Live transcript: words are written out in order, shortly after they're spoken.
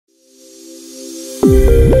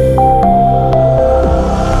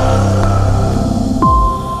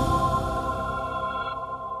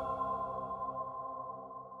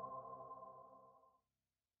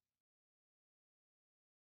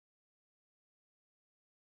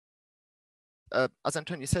as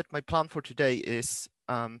Antonio said, my plan for today is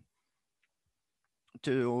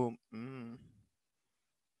to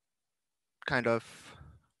kind of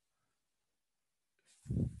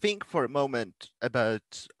think for a moment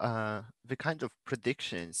about the kind of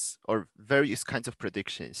predictions or various kinds of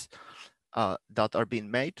predictions that are being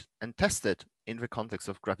made and tested in the context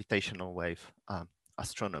of gravitational wave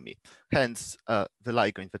astronomy, hence the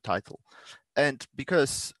LIGO in the title. And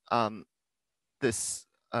because this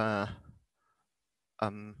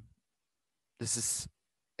is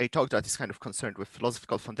a talk that is kind of concerned with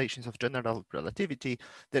philosophical foundations of general relativity,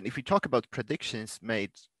 then if we talk about predictions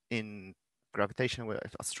made in gravitational wave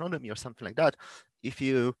astronomy or something like that, if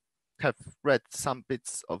you have read some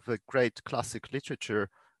bits of the great classic literature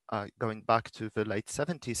going back to the late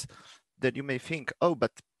 70s, then you may think, oh,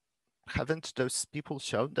 but haven't those people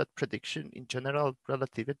shown that prediction in general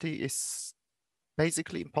relativity is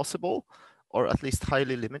basically impossible, or at least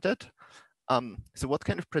highly limited? So what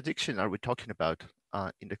kind of prediction are we talking about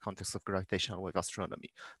in the context of gravitational wave astronomy?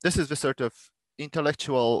 This is the sort of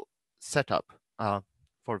intellectual setup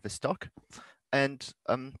for this talk. And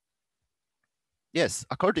yes,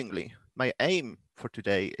 accordingly, my aim for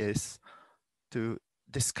today is to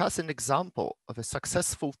discuss an example of a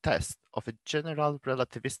successful test of a general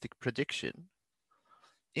relativistic prediction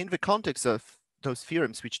in the context of those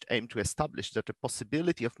theorems which aim to establish that the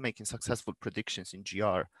possibility of making successful predictions in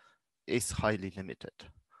GR is highly limited.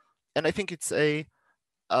 And I think it's a,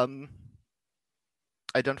 I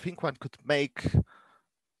don't think one could make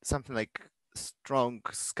something like strong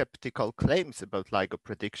skeptical claims about LIGO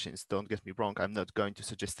predictions. Don't get me wrong, I'm not going to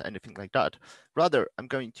suggest anything like that. Rather, I'm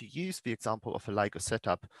going to use the example of a LIGO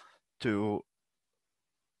setup to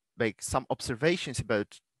make some observations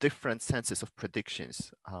about different senses of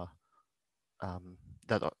predictions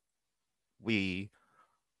that we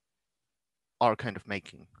are kind of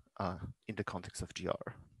making in the context of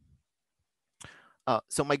GR.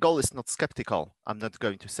 So my goal is not skeptical. I'm not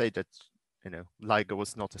going to say that LIGO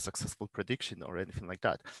was not a successful prediction or anything like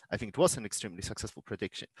that. I think it was an extremely successful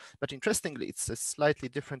prediction. But interestingly, it's a slightly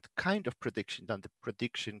different kind of prediction than the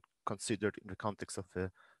prediction considered in the context of the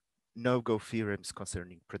no-go theorems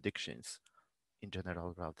concerning predictions in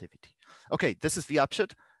general relativity. Okay, this is the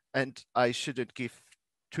upshot, and I shouldn't give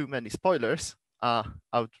too many spoilers. I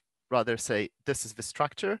would rather say this is the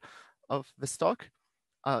structure of this talk.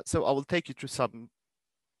 So I will take you through some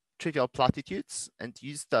trivial platitudes and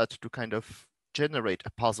use that to kind of generate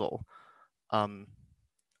a puzzle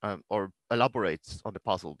or elaborate on the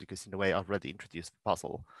puzzle, because in a way I already introduced the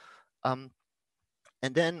puzzle. And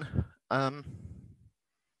then I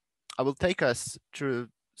will take us through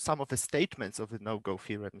some of the statements of the no-go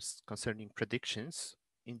theorems concerning predictions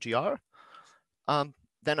in GR.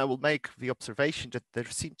 Then I will make the observation that there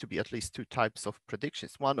seem to be at least two types of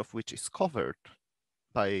predictions, one of which is covered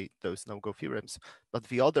by those no-go theorems, but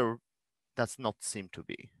the other does not seem to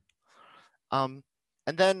be. And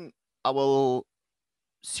then I will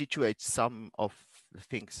situate some of the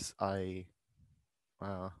things I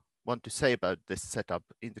want to say about this setup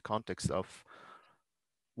in the context of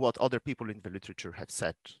what other people in the literature have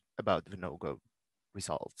said about the no-go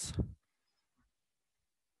results.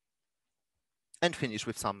 And finish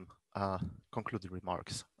with some concluding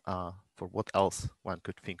remarks for what else one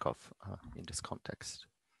could think of in this context.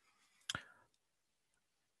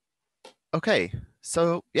 Okay,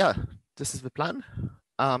 so yeah, this is the plan.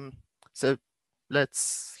 So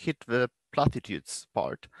let's hit the platitudes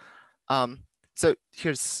part. So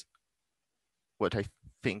here's what I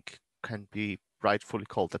think can be rightfully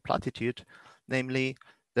called a platitude, namely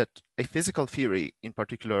that a physical theory, in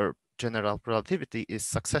particular general relativity, is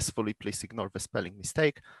successfully, please ignore the spelling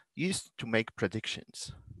mistake, used to make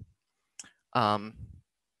predictions. I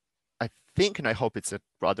think, and I hope it's a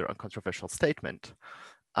rather uncontroversial statement.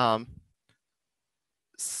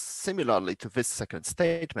 Similarly to this second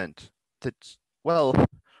statement, that, well,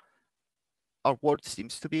 our world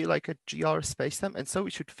seems to be like a GR spacetime, and so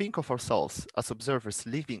we should think of ourselves as observers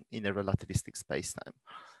living in a relativistic spacetime.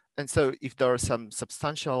 And so if there are some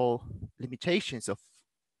substantial limitations of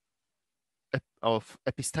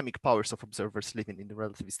epistemic powers of observers living in the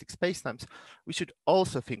relativistic spacetimes, we should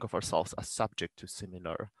also think of ourselves as subject to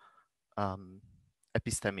similar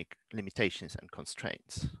epistemic limitations and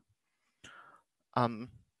constraints.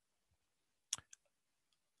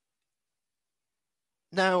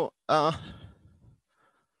 Now,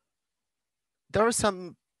 there are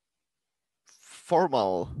some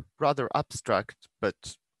formal, rather abstract,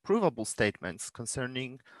 but provable statements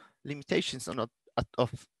concerning limitations on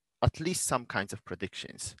of at least some kinds of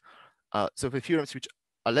predictions. So the theorems which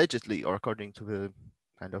allegedly, or according to the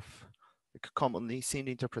kind of commonly seen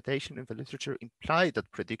interpretation in the literature imply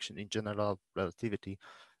that prediction in general relativity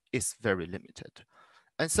is very limited.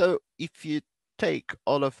 And so if you take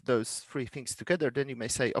all of those three things together, then you may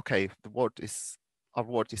say, okay, our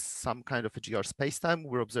world is some kind of a GR spacetime.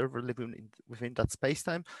 We're observer living within that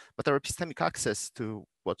spacetime, but our epistemic access to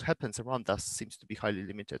what happens around us seems to be highly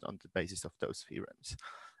limited on the basis of those theorems.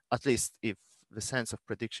 At least if the sense of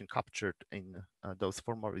prediction captured in those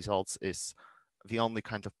formal results is the only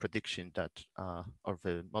kind of prediction that, or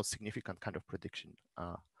the most significant kind of prediction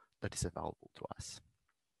that is available to us.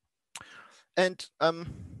 And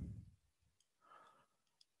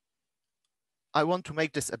I want to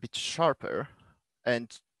make this a bit sharper,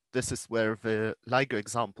 and this is where the LIGO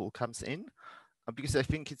example comes in, because I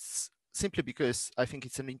think it's simply because I think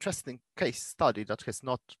it's an interesting case study that has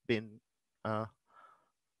not been, at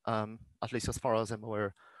least as far as I'm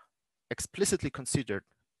aware, explicitly considered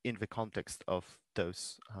in the context of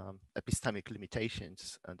those epistemic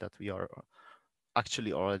limitations that we are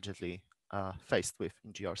actually or allegedly faced with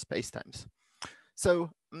in GR spacetimes.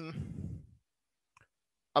 So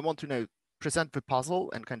I want to now present the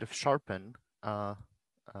puzzle and kind of sharpen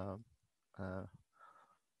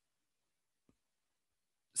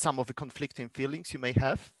some of the conflicting feelings you may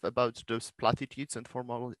have about those platitudes and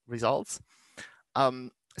formal results.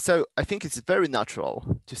 So I think it's very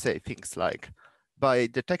natural to say things like, by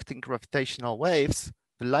detecting gravitational waves,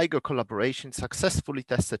 the LIGO collaboration successfully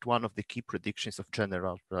tested one of the key predictions of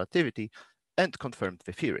general relativity and confirmed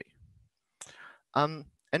the theory. And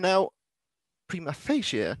now, prima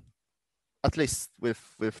facie, at least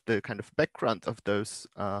with the kind of background of those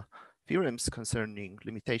theorems concerning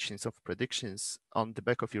limitations of predictions on the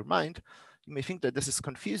back of your mind, you may think that this is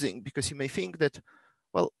confusing because you may think that,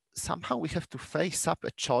 well, somehow we have to face up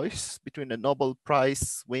a choice between a Nobel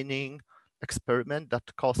Prize winning experiment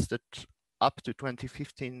that costed up to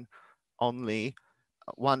 2015 only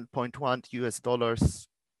 1.1 US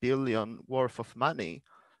billion worth of money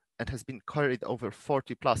and has been carried over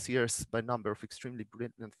 40 plus years by a number of extremely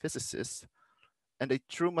brilliant physicists, and a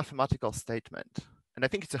true mathematical statement. And I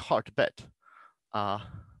think it's a hard bet.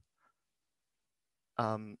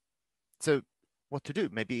 So what to do?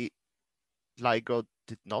 Maybe LIGO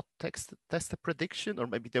did not test a prediction, or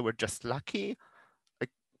maybe they were just lucky.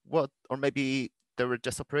 Like what? Or maybe they were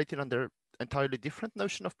just operating under entirely different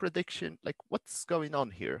notion of prediction. Like what's going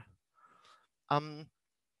on here?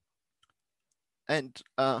 And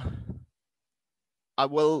I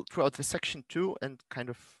will, throughout the section 2 and kind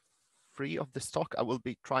of 3 of this talk, I will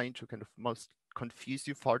be trying to kind of most confuse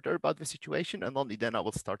you further about the situation, and only then I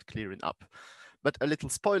will start clearing up. But a little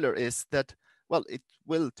spoiler is that, well, it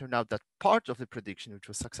will turn out that part of the prediction which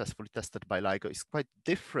was successfully tested by LIGO is quite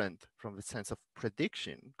different from the sense of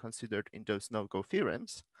prediction considered in those no-go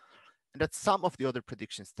theorems, and that some of the other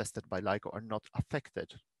predictions tested by LIGO are not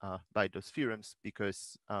affected by those theorems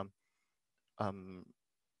because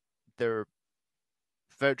they're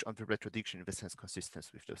verge on the retrodiction in the sense consistent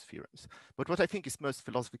with those theorems. But what I think is most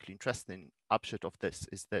philosophically interesting upshot of this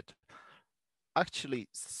is that actually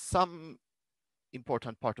some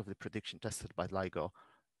important part of the prediction tested by LIGO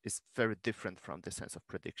is very different from the sense of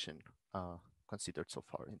prediction considered so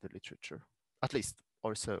far in the literature. At least,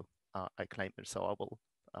 or so I claim, and so I will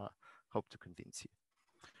hope to convince you.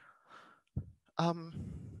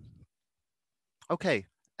 Okay,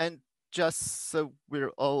 and just so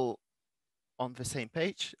we're all on the same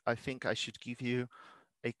page, I think I should give you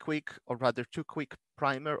a quick, or rather two quick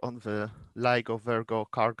primer on the LIGO, Virgo,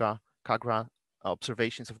 Kagra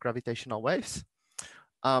observations of gravitational waves.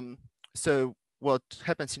 So what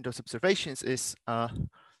happens in those observations is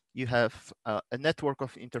you have a network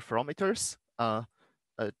of interferometers,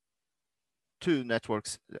 two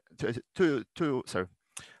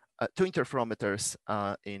interferometers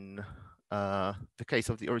in the case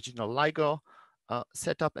of the original LIGO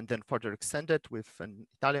setup, and then further extended with an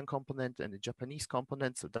Italian component and a Japanese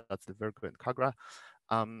component. So that's the Virgo and Kagra.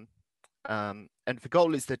 And the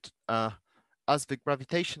goal is that as the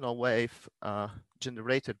gravitational wave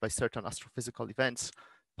generated by certain astrophysical events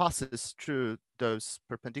passes through those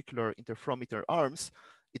perpendicular interferometer arms,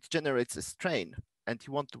 it generates a strain, and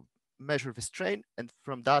you want to measure the strain, and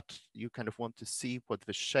from that you kind of want to see what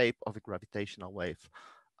the shape of a gravitational wave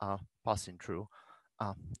passing through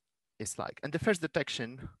is like. And the first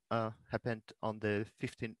detection happened on the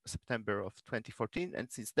 15th September of 2014,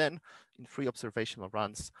 and since then, in 3 observational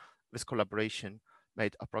runs, this collaboration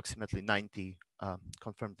made approximately 90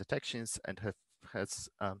 confirmed detections and has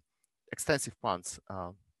extensive plans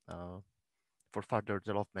for further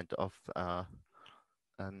development of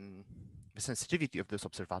the sensitivity of those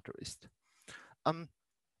observatories. And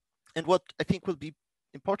what I think will be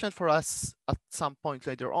important for us at some point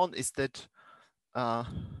later on is that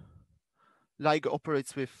LIGO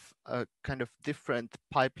operates with kind of different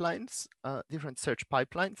pipelines, different search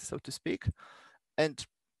pipelines, so to speak. And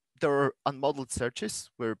there are unmodeled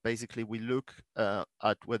searches where basically we look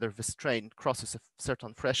at whether the strain crosses a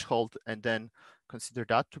certain threshold and then consider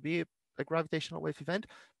that to be a gravitational wave event.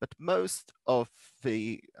 But most of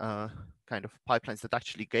the kind of pipelines that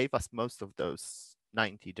actually gave us most of those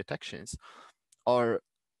 90 detections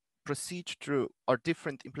proceed through are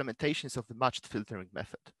different implementations of the matched filtering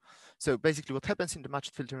method. So basically what happens in the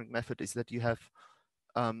matched filtering method is that you have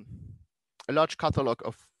a large catalog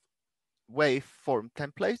of waveform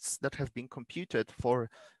templates that have been computed for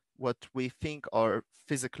what we think are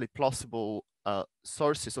physically plausible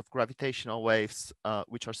sources of gravitational waves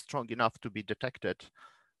which are strong enough to be detected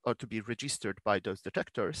or to be registered by those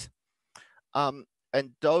detectors. And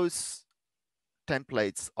those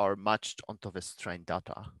templates are matched onto the strain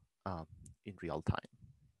data in real time.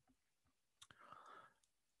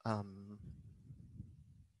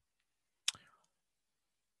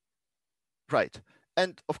 Right.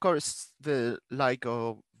 And of course, the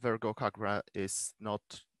LIGO Virgo Kagra is not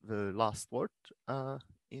the last word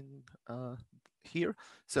in here.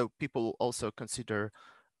 So people also consider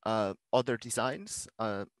other designs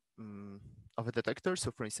of a detector.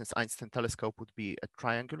 So for instance, Einstein telescope would be a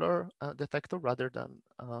triangular detector rather than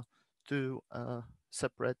two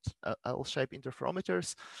separate L-shaped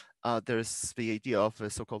interferometers. There's the idea of a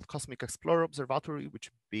so-called cosmic explorer observatory, which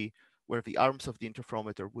would be where the arms of the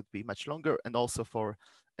interferometer would be much longer, and also for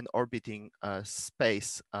an orbiting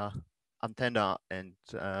space antenna. And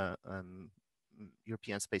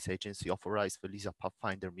European Space Agency authorized the LISA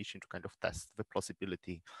Pathfinder mission to kind of test the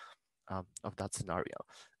plausibility of that scenario.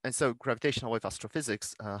 And so gravitational wave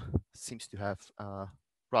astrophysics seems to have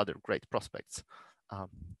rather great prospects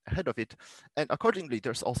ahead of it. And accordingly,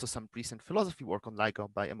 there's also some recent philosophy work on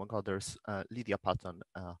LIGO by, among others, Lydia Patton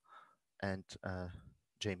and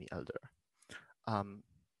Jamie Elder,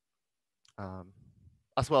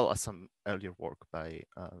 as well as some earlier work by,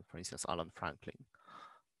 for instance, Alan Franklin.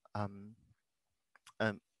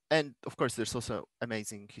 And of course, there's also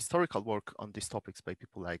amazing historical work on these topics by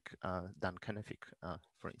people like Dan Kennefic,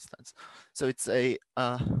 for instance. So it's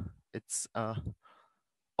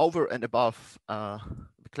over and above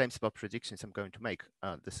the claims about predictions I'm going to make.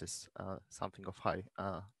 This is something of high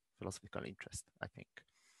philosophical interest, I think.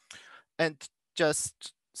 And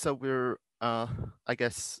just so we're, I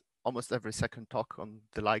guess, almost every second talk on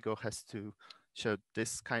the LIGO has to show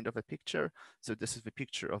this kind of a picture. So this is the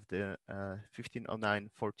picture of the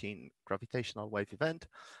 1509-14 gravitational wave event.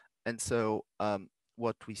 And so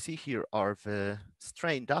what we see here are the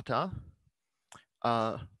strain data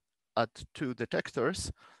at two detectors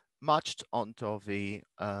matched onto the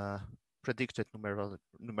predicted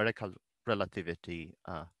numerical relativity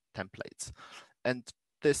templates. And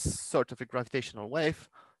this sort of a gravitational wave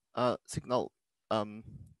signal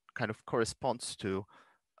kind of corresponds to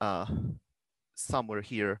somewhere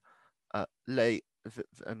here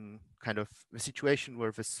kind of the situation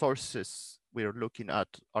where the sources we're looking at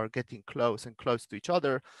are getting close and close to each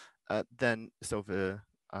other. Then so the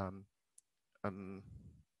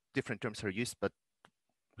different terms are used, but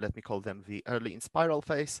let me call them the early in spiral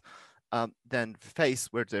phase. Then the phase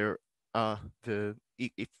where they're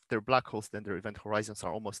if they're black holes, then their event horizons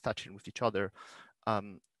are almost touching with each other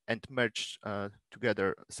and merge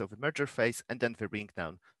together. So the merger phase, and then the ring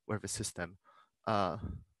down where the system kind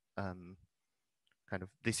of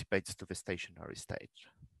dissipates to the stationary state.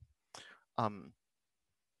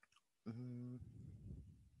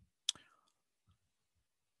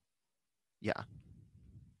 Yeah.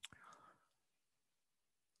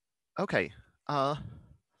 Okay. I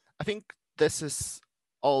think this is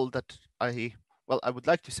all that well, I would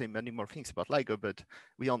like to say many more things about LIGO, but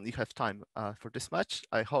we only have time for this much.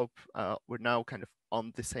 I hope we're now kind of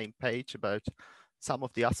on the same page about some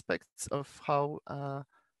of the aspects of how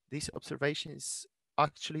these observations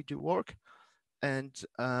actually do work. And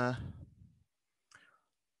I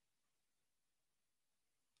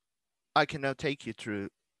can now take you through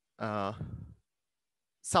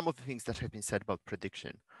some of the things that have been said about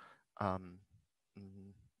prediction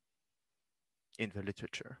in the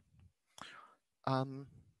literature.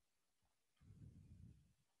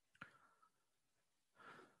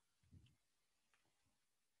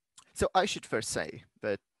 So I should first say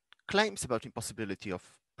that claims about impossibility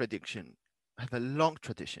of prediction have a long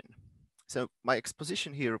tradition. So my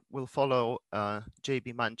exposition here will follow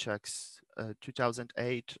J.B. Manchak's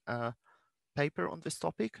 2008 paper on this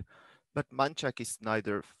topic, but Manchak is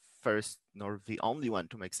neither first nor the only one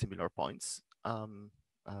to make similar points. There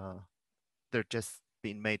are just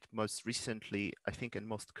been made most recently, I think, and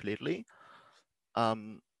most clearly.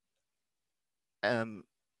 Um, and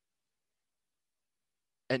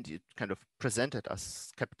it kind of presented as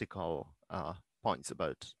skeptical points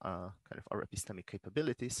about kind of our epistemic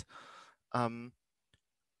capabilities.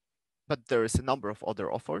 But there is a number of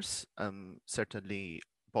other authors, certainly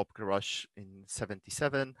Bob Garage in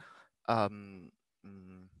 '77, and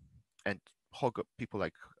people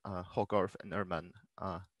like Hogarth and Ehrman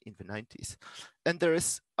in the '90s. And there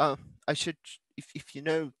is, if you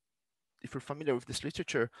know, if you're familiar with this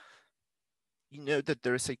literature, you know that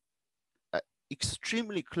there is a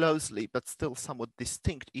extremely closely but still somewhat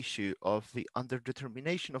distinct issue of the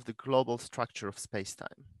underdetermination of the global structure of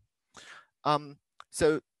spacetime.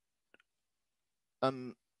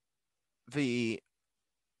 The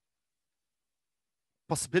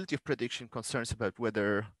possibility of prediction concerns about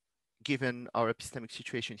whether, given our epistemic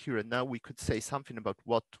situation here and now, we could say something about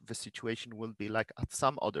what the situation will be like at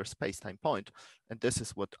some other space-time point. And this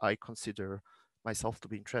is what I consider myself to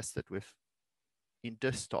be interested with in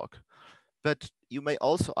this talk. But you may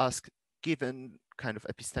also ask, given kind of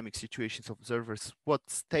epistemic situations of observers, what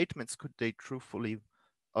statements could they truthfully,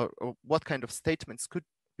 or what kind of statements could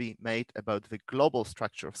be made about the global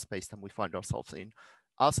structure of space-time we find ourselves in,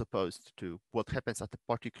 as opposed to what happens at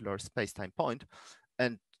a particular space-time point.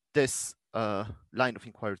 And this line of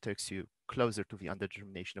inquiry takes you closer to the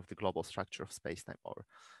underdetermination of the global structure of space-time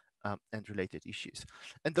and related issues.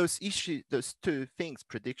 And those two things,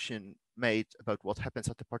 prediction made about what happens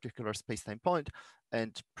at a particular space-time point,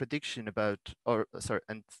 and prediction about, or sorry,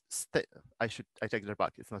 and I take that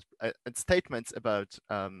back. It's not, and statements about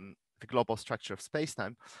the global structure of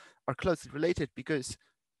space-time are closely related, because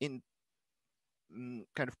in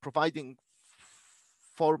kind of providing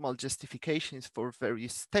formal justifications for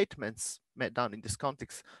various statements made down in this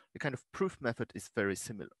context, the kind of proof method is very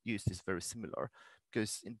similar, is very similar,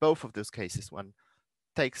 because in both of those cases, one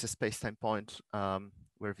takes a space-time point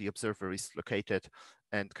where the observer is located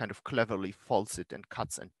and kind of cleverly folds it and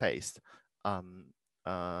cuts and pastes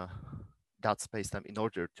that space-time in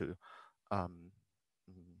order to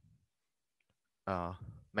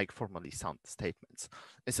make formally sound statements.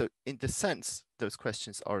 And so in the sense, those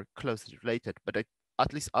questions are closely related, but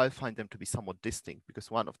at least I find them to be somewhat distinct, because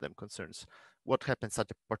one of them concerns what happens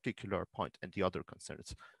at a particular point, and the other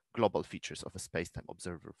concerns global features of a space-time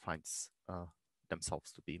observer finds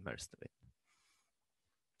themselves to be immersed in it.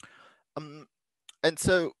 And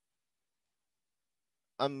so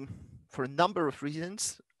for a number of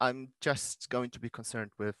reasons, I'm just going to be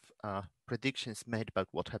concerned with predictions made about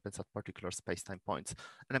what happens at particular space-time points.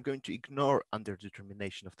 And I'm going to ignore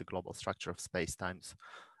underdetermination of the global structure of space-times,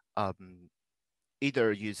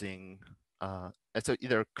 either using, so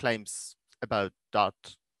either claims about that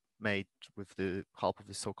made with the help of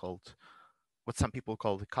the so-called, what some people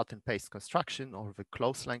call the cut and paste construction or the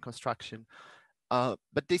close line construction.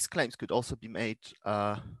 But these claims could also be made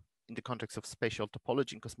in the context of spatial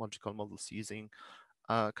topology and cosmological models using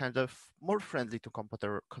kind of more friendly to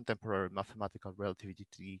contemporary mathematical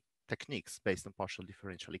relativity techniques based on partial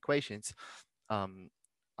differential equations. And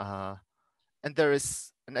there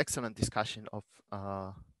is an excellent discussion of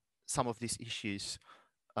some of these issues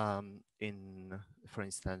in, for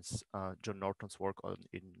instance, John Norton's work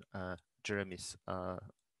in Jeremy's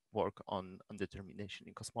work on determination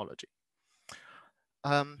in cosmology.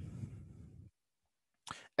 And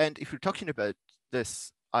if you're talking about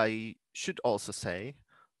this, I should also say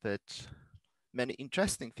that many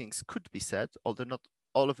interesting things could be said, although not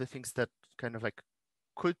all of the things that kind of like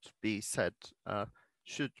could be said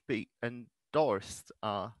should be endorsed.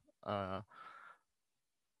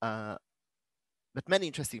 But many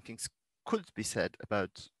interesting things could be said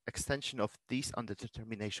about extension of these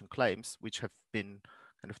underdetermination claims, which have been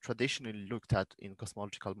kind of traditionally looked at in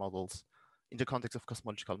cosmological models, in the context of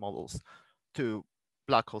cosmological models, to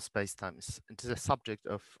black hole spacetimes. And this is a subject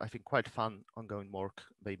of, I think, quite fun ongoing work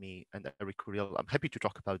by me and Eric Curiel. I'm happy to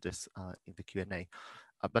talk about this in the Q&A,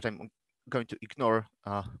 but I'm going to ignore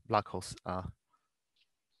black holes,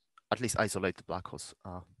 at least isolate the black holes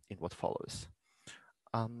in what follows.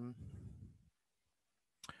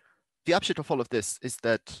 The upshot of all of this is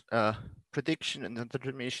that prediction and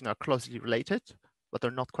determination are closely related, but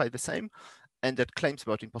are not quite the same, and that claims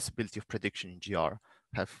about impossibility of prediction in GR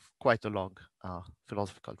have quite a long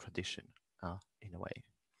philosophical tradition in a way.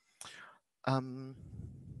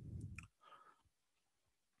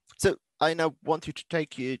 So I now want to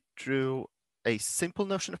take you through a simple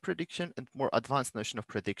notion of prediction and more advanced notion of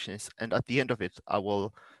predictions, and at the end of it, I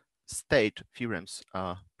will state theorems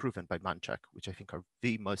proven by Manchak, which I think are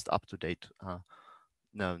the most up-to-date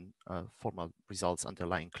known formal results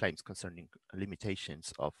underlying claims concerning limitation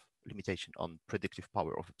on predictive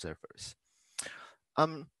power of observers.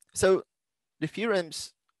 So the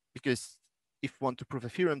theorems, because if we want to prove a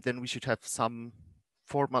theorem, then we should have some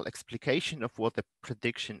formal explication of what a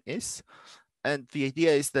prediction is. And the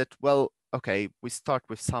idea is that, well, okay, we start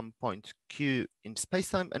with some point Q in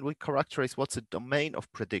spacetime and we characterize what's a domain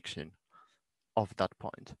of prediction of that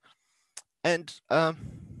point. And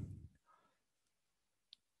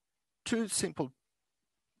two simple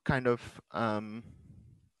kind of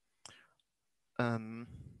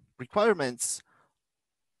requirements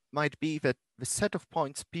might be that the set of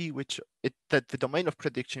points P, that the domain of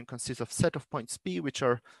prediction consists of set of points P, which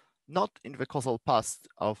are not in the causal past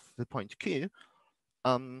of the point Q.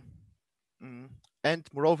 And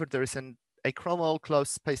moreover, there is an achronal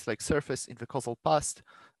closed space-like surface in the causal past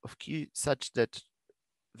of Q such that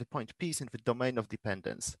the point P is in the domain of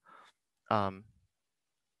dependence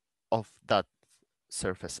of that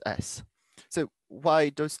surface S. So why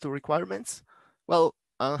those two requirements? Well,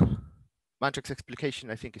 Manjak's explication,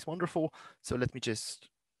 I think, is wonderful. So let me just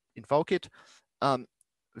invoke it. The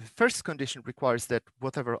first condition requires that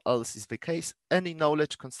whatever else is the case, any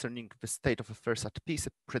knowledge concerning the state of affairs at P is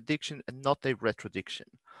a prediction and not a retrodiction.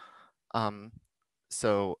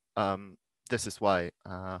 This is why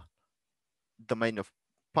domain of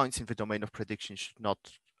points in the domain of prediction should not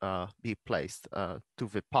be placed to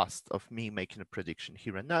the past of me making a prediction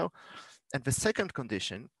here and now. And the second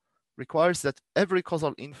condition requires that every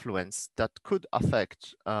causal influence that could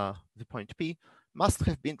affect the point P must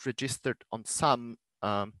have been registered on some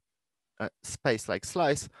space-like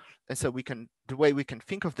slice. And so the way we can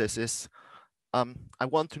think of this is, I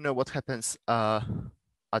want to know what happens at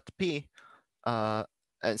P. And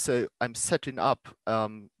so I'm setting up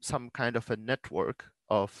some kind of a network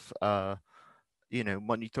of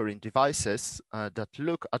monitoring devices that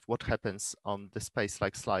look at what happens on the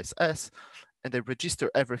space-like slice S, and they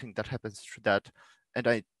register everything that happens through that. And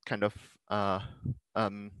I kind of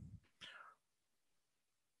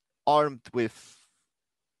armed with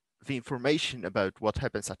the information about what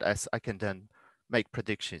happens at S, I can then make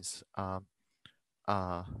predictions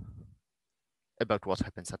about what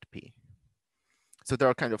happens at P. So there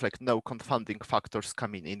are kind of like no confounding factors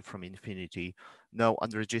coming in from infinity, no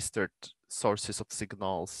unregistered sources of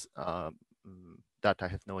signals that I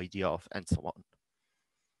have no idea of, and so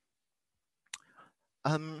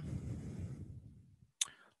on.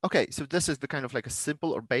 Okay, so this is the kind of like a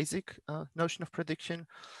simple or basic notion of prediction.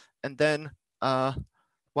 And then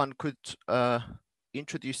one could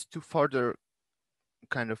introduce two further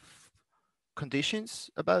kind of conditions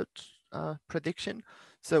about prediction.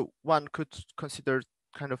 So one could consider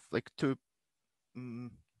kind of like two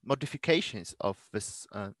modifications of this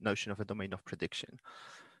notion of a domain of prediction.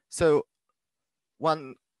 So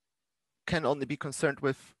one can be concerned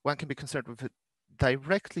with a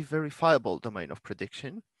directly verifiable domain of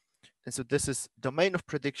prediction. And so this is domain of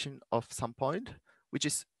prediction of some point, which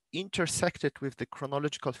is intersected with the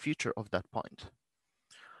chronological future of that point.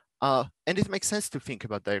 And it makes sense to think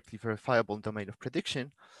about directly verifiable domain of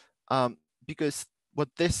prediction because what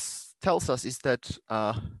this tells us is that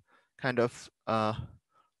the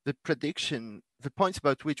points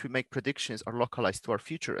about which we make predictions are localized to our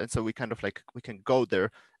future. And so we can go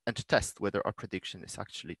there and test whether our prediction is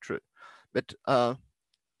actually true. But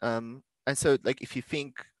and so like if you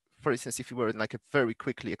think, for instance, if you were in like a very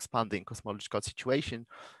quickly expanding cosmological situation,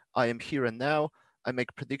 I am here and now, I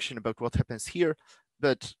make a prediction about what happens here.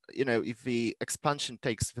 But if the expansion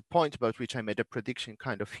takes the point about which I made a prediction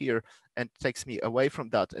kind of here and takes me away from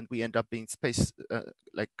that, and we end up being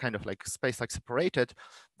space-like separated,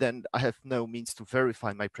 then I have no means to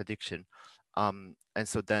verify my prediction. And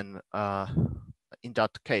so then in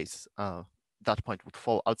that case, that point would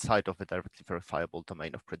fall outside of a directly verifiable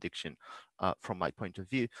domain of prediction from my point of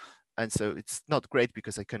view. And so it's not great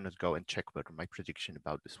because I cannot go and check whether my prediction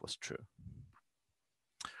about this was true.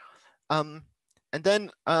 And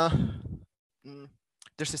then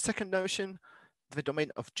there's a second notion, the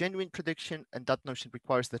domain of genuine prediction, and that notion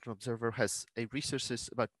requires that an observer has resources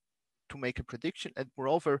to make a prediction, and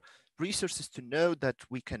moreover, resources to know that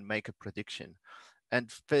we can make a prediction.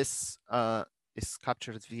 And this is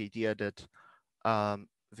captured as the idea that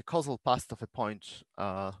the causal past of a point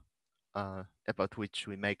about which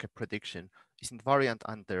we make a prediction is invariant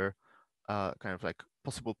under kind of like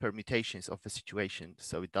possible permutations of the situation,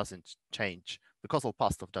 so it doesn't change. The causal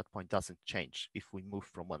past of that point doesn't change if we move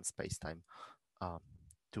from one spacetime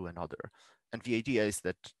to another. And the idea is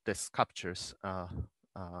that this captures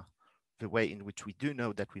the way in which we do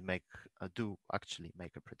know that we do actually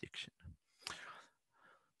make a prediction.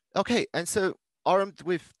 Okay, and so armed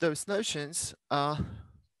with those notions,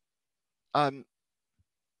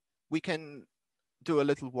 we can do a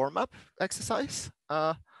little warm-up exercise.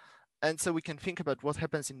 And so we can think about what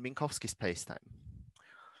happens in Minkowski spacetime.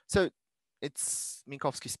 So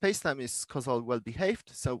Minkowski spacetime is causal well-behaved,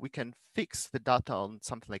 so we can fix the data on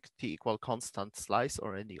something like t equal constant slice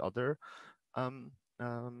or any other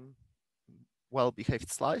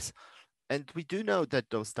well-behaved slice. And we do know that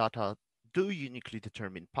those data do uniquely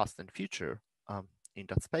determine past and future in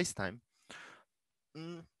that spacetime.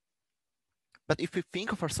 But if we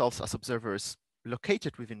think of ourselves as observers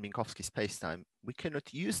located within Minkowski spacetime, we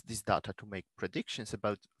cannot use this data to make predictions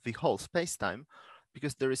about the whole spacetime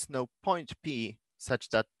because there is no point P such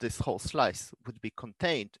that this whole slice would be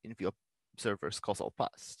contained in the observer's causal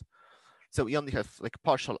past. So we only have like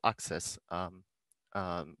partial access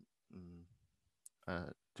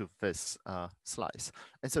to this slice.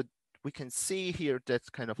 And so we can see here that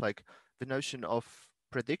kind of like the notion of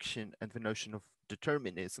prediction and the notion of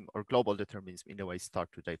determinism or global determinism in a way start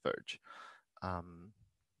to diverge.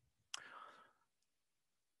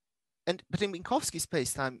 But in Minkowski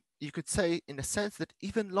spacetime, you could say in a sense that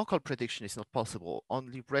even local prediction is not possible,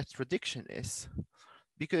 only retrodiction is.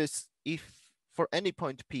 Because if for any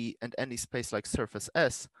point P and any space-like surface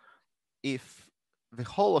S, if the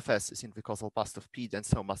whole of S is in the causal past of P, then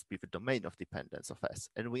so must be the domain of dependence of S.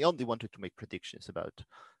 And we only wanted to make predictions about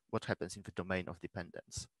what happens in the domain of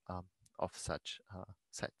dependence of such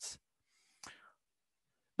sets.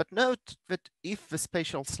 But note that if the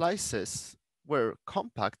spatial slices were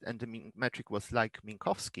compact and the metric was like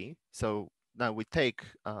Minkowski, so now we take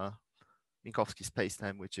Minkowski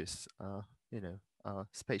spacetime, which is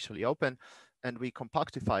spatially open, and we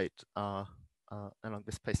compactify it along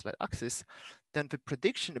the space-like axis, then the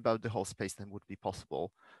prediction about the whole spacetime would be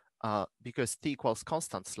possible because t equals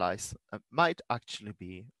constant slice might actually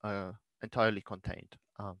be entirely contained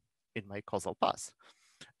in my causal path.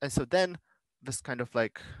 And so then this kind of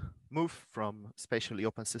like move from spatially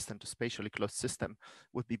open system to spatially closed system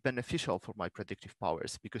would be beneficial for my predictive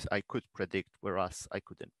powers because I could predict, whereas I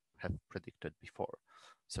couldn't have predicted before,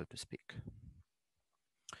 so to speak.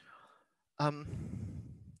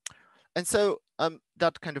 And so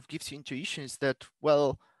that kind of gives you intuitions that,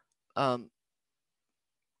 well,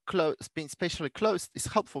 being spatially closed is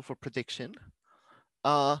helpful for prediction,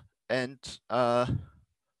 and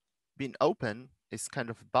being open is kind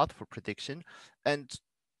of bad for prediction. And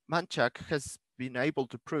Manchak has been able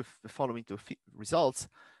to prove the following two results: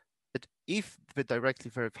 that if the directly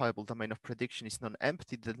verifiable domain of prediction is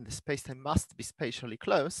non-empty, then the spacetime must be spatially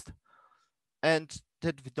closed, and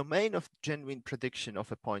that the domain of genuine prediction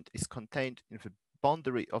of a point is contained in the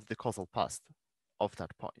boundary of the causal past of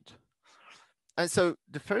that point. And so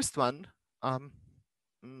the first one, I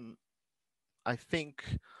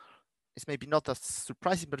think, is maybe not as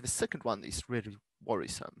surprising, but the second one is really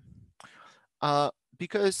worrisome.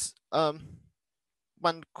 Because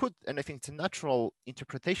one could, and I think it's a natural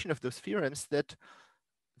interpretation of those theorems, that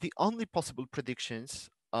the only possible predictions,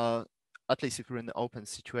 at least if we're in an open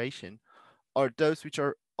situation, are those which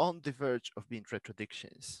are on the verge of being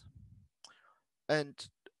retrodictions. And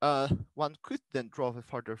one could then draw a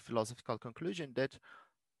further philosophical conclusion that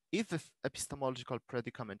if the epistemological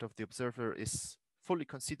predicament of the observer is fully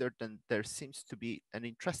considered, then there seems to be an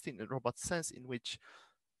interesting and robust sense in which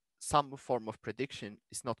some form of prediction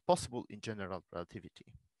is not possible in general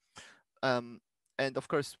relativity. And of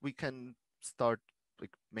course, we can start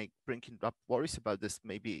bringing up worries about this.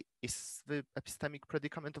 Maybe is the epistemic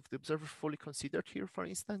predicament of the observer fully considered here, for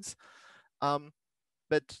instance?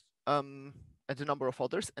 And a number of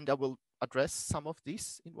others, and I will address some of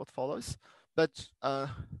these in what follows. But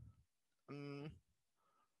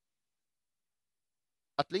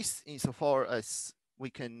at least insofar as we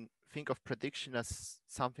can think of prediction as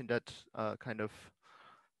something that kind of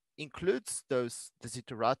includes those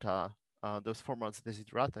desiderata, those formal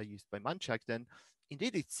desiderata used by Manchak, then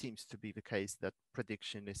indeed it seems to be the case that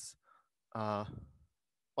prediction is,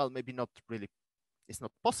 well, maybe not really, it's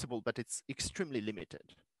not possible, but it's extremely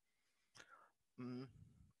limited.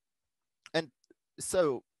 And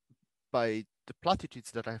so by the platitudes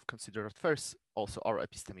that I have considered at first, also our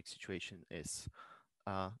epistemic situation is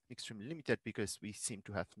extremely limited because we seem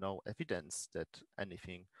to have no evidence that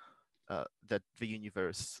anything that the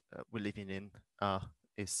universe we're living in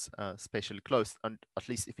is spatially closed. And at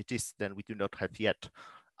least if it is, then we do not have yet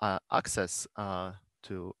access to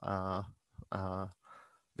the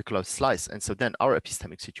closed slice. And so then our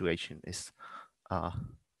epistemic situation is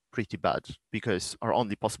pretty bad because our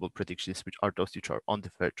only possible predictions which are those which are on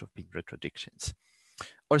the verge of being retrodictions.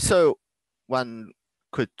 Or so one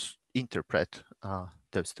could interpret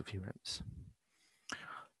those two theorems.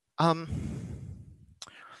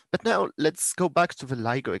 But now let's go back to the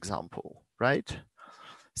LIGO example, right?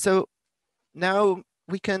 So now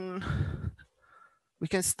we can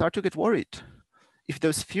start to get worried. If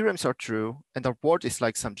those theorems are true and our world is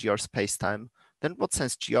like some GR spacetime, then what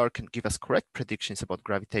sense GR can give us correct predictions about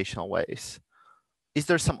gravitational waves? Is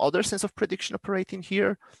there some other sense of prediction operating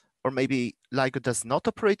here? Or maybe LIGO does not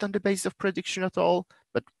operate on the basis of prediction at all,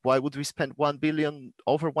 but why would we spend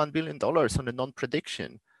over $1 billion on a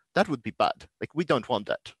non-prediction? That would be bad. Like, we don't want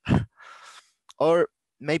that. Or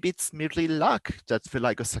maybe it's merely luck that the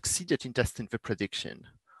LIGO succeeded in testing the prediction.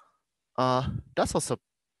 That's also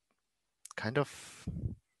kind of,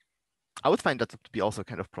 I would find that to be also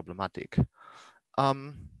kind of problematic. I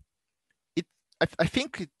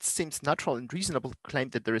think it seems natural and reasonable to claim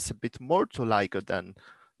that there is a bit more to LIGO than,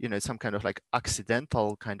 some kind of like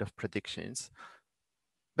accidental kind of predictions.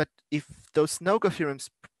 But if those no-go theorems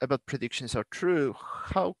about predictions are true,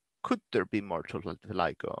 how could there be more to the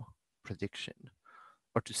LIGO prediction,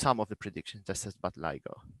 or to some of the predictions tested about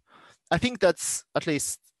LIGO? I think that's, at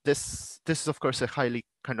least this is of course a highly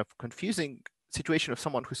kind of confusing situation of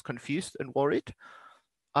someone who's confused and worried.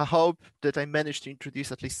 I hope that I managed to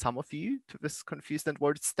introduce at least some of you to this confused and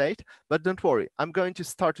worried state, but don't worry, I'm going to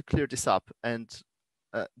start to clear this up, and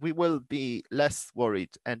we will be less worried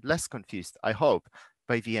and less confused, I hope,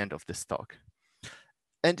 by the end of this talk.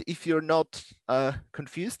 And if you're not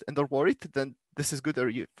confused and are worried, then this is good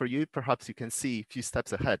for you. Perhaps you can see a few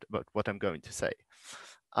steps ahead about what I'm going to say.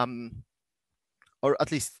 Or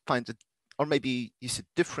at least find it, or maybe use a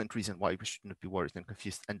different reason why we should not be worried and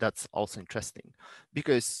confused. And that's also interesting,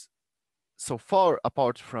 because so far,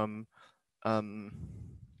 apart from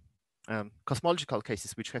cosmological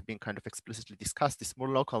cases, which have been kind of explicitly discussed, these more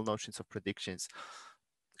local notions of predictions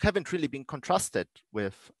haven't really been contrasted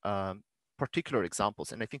with particular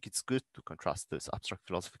examples. And I think it's good to contrast those abstract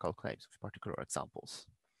philosophical claims with particular examples.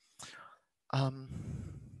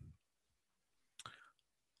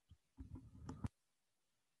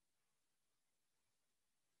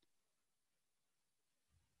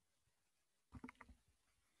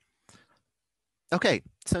 Okay,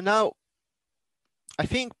 so now I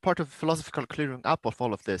think part of philosophical clearing up of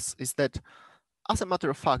all of this is that, as a matter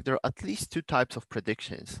of fact, there are at least two types of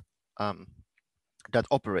predictions that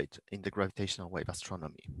operate in the gravitational wave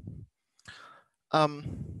astronomy.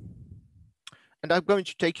 And I'm going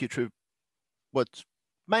to take you through what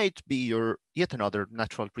might be your yet another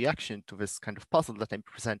natural reaction to this kind of puzzle that I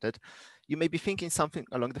presented. You may be thinking something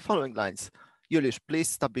along the following lines. Juliusz, please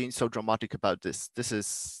stop being so dramatic about this. This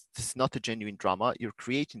is not a genuine drama. You're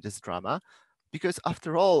creating this drama, because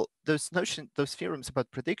after all, those theorems about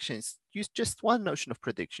predictions use just one notion of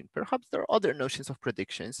prediction. Perhaps there are other notions of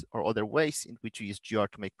predictions or other ways in which you use GR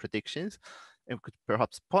to make predictions, and we could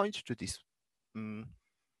perhaps point to these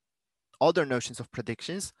other notions of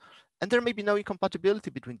predictions. And there may be no incompatibility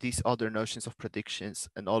between these other notions of predictions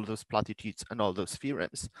and all those platitudes and all those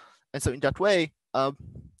theorems. And so in that way,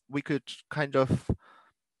 we could kind of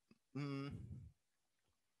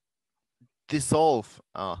dissolve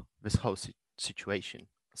this whole situation,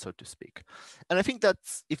 so to speak. And I think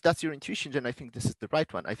that's, if that's your intuition, then I think this is the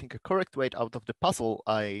right one. I think a correct way out of the puzzle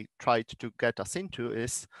I tried to get us into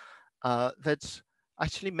is that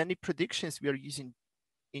actually many predictions we are using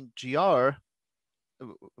in GR,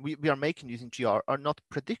 we are making using GR, are not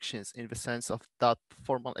predictions in the sense of that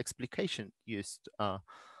formal explication used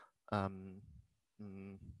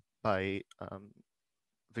by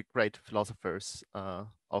the great philosophers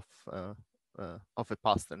of the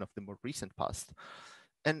past and of the more recent past.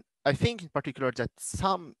 And I think in particular that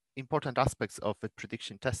some important aspects of the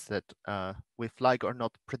prediction tested with LIGO are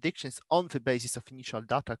not predictions on the basis of initial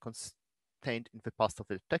data contained in the past of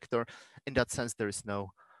the detector. In that sense, there is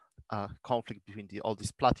no conflict between all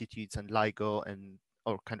these platitudes and LIGO, and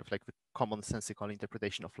or kind of like the commonsensical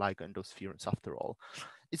interpretation of LIGO and those theorems after all.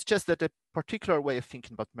 It's just that a particular way of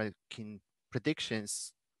thinking about making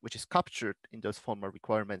predictions, which is captured in those formal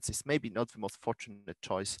requirements, is maybe not the most fortunate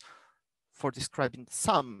choice for describing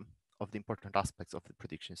some of the important aspects of the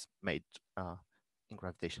predictions made in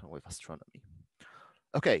gravitational wave astronomy.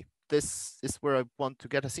 Okay, this is where I want to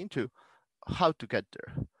get us into how to get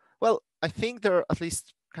there. Well, I think there are at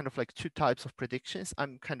least kind of like two types of predictions.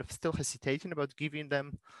 I'm kind of still hesitating about giving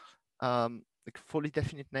them like fully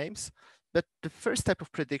definite names, but the first type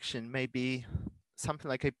of prediction may be something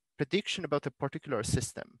like a prediction about a particular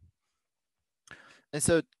system. And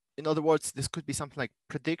so, in other words, this could be something like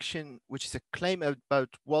prediction, which is a claim about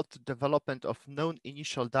what the development of known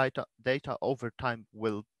initial data over time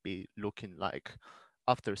will be looking like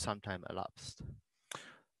after some time elapsed.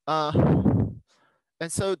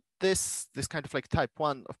 And so this kind of like type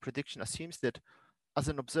 1 of prediction assumes that as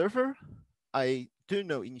an observer, I do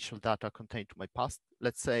know initial data contained to my past.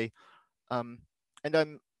 Let's say, and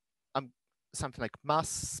I'm something like mass,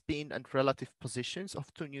 spin, and relative positions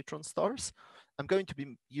of two neutron stars. I'm going to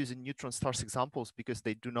be using neutron stars examples because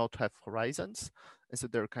they do not have horizons, and so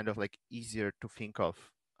they're kind of like easier to think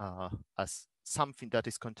of as something that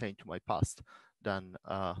is contained to my past than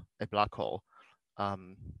a black hole.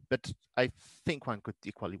 But I think one could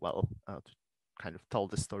equally well to kind of tell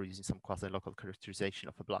the story using some quasi-local characterization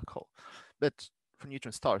of a black hole. But for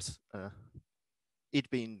neutron stars, it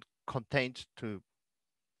being contained to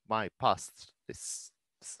my past is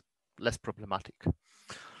less problematic.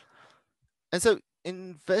 And so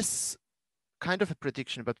in this kind of a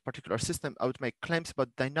prediction about a particular system, I would make claims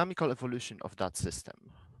about dynamical evolution of that system.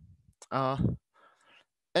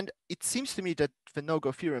 And it seems to me that the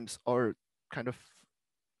no-go theorems are kind of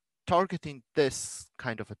targeting this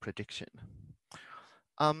kind of a prediction.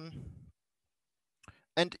 And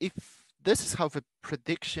if this is how the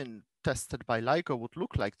prediction tested by LIGO would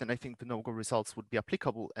look like, then I think the no-go results would be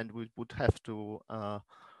applicable, and we would have to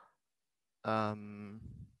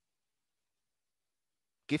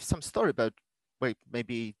give some story about, wait,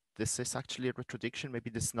 maybe this is actually a retrodiction, maybe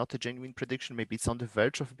this is not a genuine prediction, maybe it's on the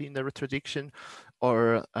verge of being a retrodiction,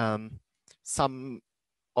 or some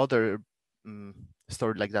other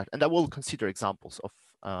story like that. And I will consider examples of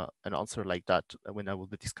an answer like that when I will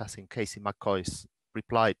be discussing Casey McCoy's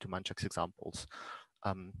reply to Manchak's examples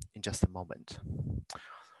in just a moment.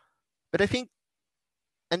 But I think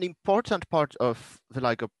an important part of the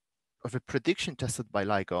LIGO, of a prediction tested by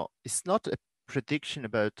LIGO, is not a prediction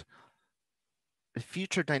about the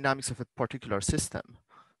future dynamics of a particular system.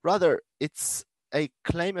 Rather, it's a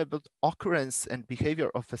claim about occurrence and behavior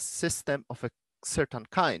of a system of a certain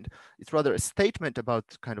kind. It's rather a statement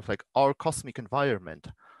about kind of like our cosmic environment,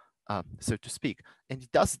 so to speak. And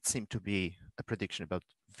it doesn't seem to be a prediction about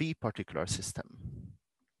the particular system.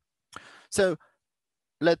 So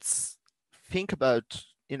let's think about,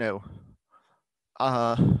 the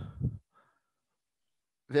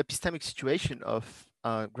epistemic situation of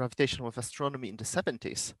gravitational-wave astronomy in the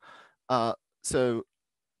 70s. So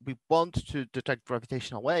we want to detect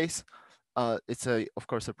gravitational waves. It's of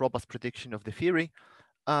course, a robust prediction of the theory.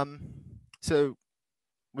 So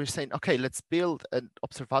we're saying, okay, let's build an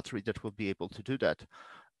observatory that will be able to do that.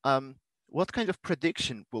 What kind of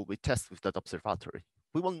prediction will we test with that observatory?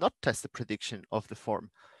 We will not test the prediction of the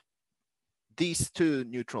form, these two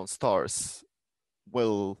neutron stars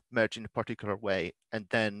will merge in a particular way and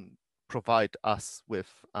then provide us with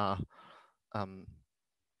a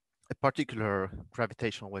particular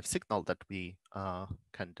gravitational wave signal that we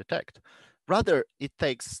can detect. Rather, it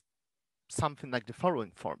takes something like the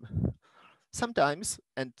following form. Sometimes,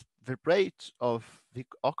 and the rate of the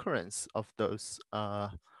occurrence of those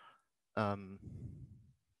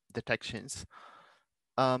detections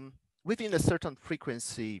within a certain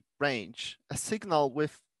frequency range, a signal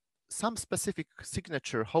with some specific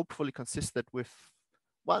signature, hopefully consistent with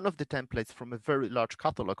one of the templates from a very large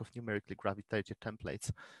catalog of numerically gravitated templates,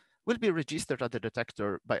 will be registered at the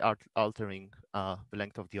detector by altering the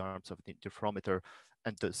length of the arms of the interferometer,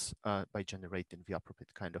 and thus by generating the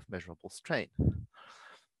appropriate kind of measurable strain.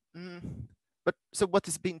 But so what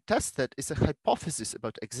is being tested is a hypothesis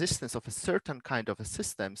about existence of a certain kind of a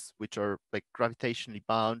systems which are like gravitationally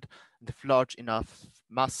bound and have large enough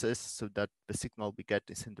masses so that the signal we get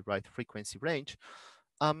is in the right frequency range.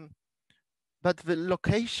 But the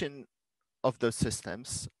location of those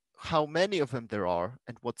systems, how many of them there are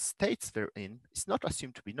and what states they're in, is not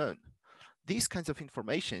assumed to be known. These kinds of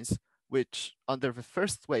informations, which under the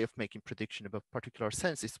first way of making prediction about particular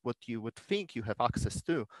sense is what you would think you have access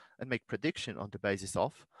to and make prediction on the basis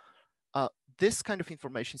of, this kind of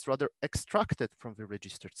information is rather extracted from the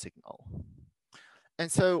registered signal.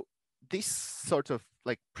 And so this sort of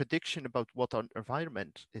like prediction about what our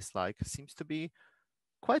environment is like seems to be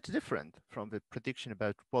quite different from the prediction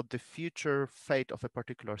about what the future fate of a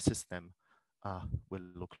particular system will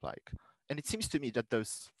look like. And it seems to me that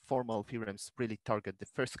those formal theorems really target the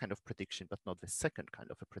first kind of prediction, but not the second kind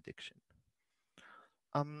of a prediction.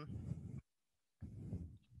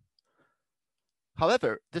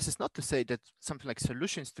 However, this is not to say that something like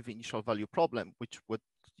solutions to the initial value problem, which what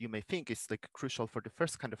you may think is like crucial for the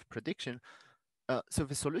first kind of prediction. So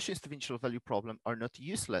the solutions to the initial value problem are not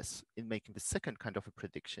useless in making the second kind of a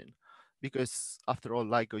prediction, because after all,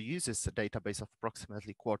 LIGO uses a database of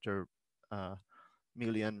approximately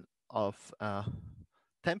 250,000 of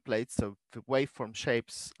templates. So the waveform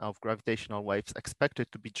shapes of gravitational waves expected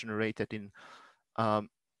to be generated in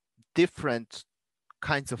different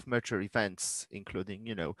kinds of merger events, including,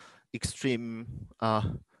 extreme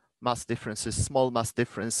mass differences, small mass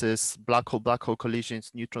differences, black hole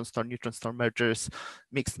collisions, neutron star mergers,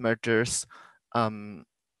 mixed mergers, and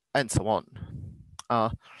so on.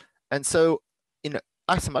 And so,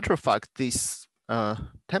 as a matter of fact, these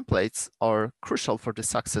templates are crucial for the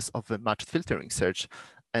success of the matched filtering search,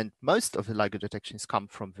 and most of the LIGO detections come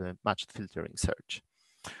from the matched filtering search.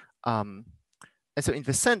 And so in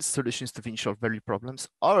the sense, solutions to the initial value problems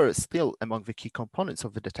are still among the key components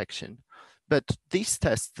of the detection, but these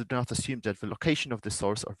tests do not assume that the location of the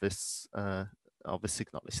source of this of the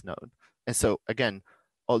signal is known. And so again,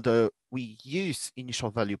 although we use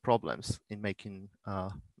initial value problems in making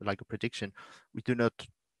LIGO prediction, we do not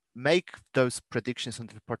make those predictions on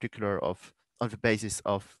the basis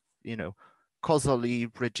of causally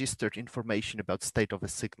registered information about state of a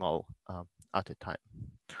signal at a time.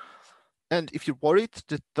 And if you're worried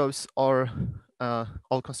that those are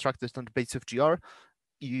all constructed on the basis of GR,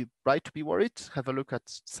 you're right to be worried. Have a look at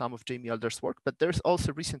some of Jamie Elder's work, but there's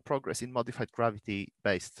also recent progress in modified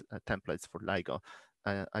gravity-based templates for LIGO.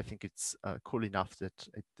 I think it's cool enough that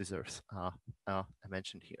it deserves a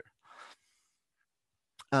mention here.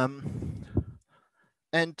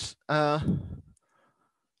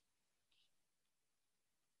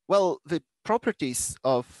 Well, the properties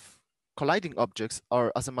of colliding objects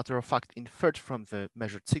are, as a matter of fact, inferred from the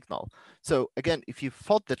measured signal. So again, if you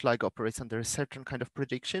thought that LIGO operates under a certain kind of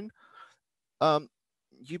prediction,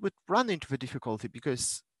 you would run into the difficulty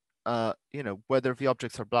because whether the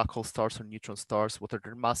objects are black hole stars or neutron stars, what are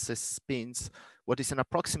their masses, spins, what is an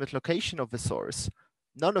approximate location of the source,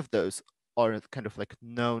 none of those are kind of like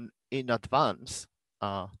known in advance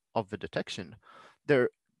of the detection. They're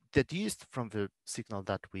deduced from the signal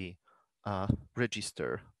that we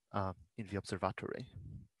register in the observatory.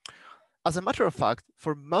 As a matter of fact,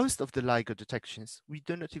 for most of the LIGO detections, we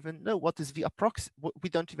do not even know what is the we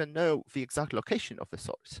don't even know the exact location of the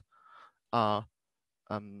source.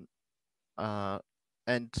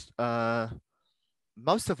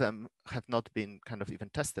 Most of them have not been kind of even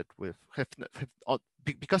tested with,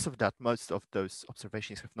 because of that, most of those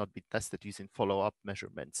observations have not been tested using follow-up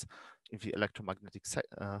measurements in the electromagnetic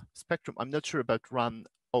spectrum. I'm not sure about run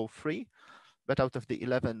 03, but out of the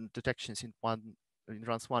 11 detections in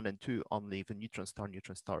runs 1 and 2, only the neutron star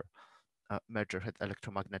merger had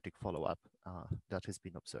electromagnetic follow-up that has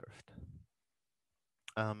been observed.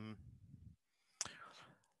 And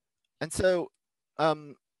so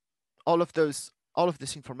all of this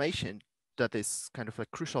information that is kind of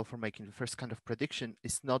like crucial for making the first kind of prediction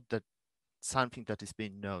is not that something that is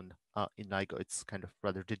being known in LIGO. It's kind of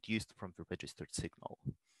rather deduced from the registered signal.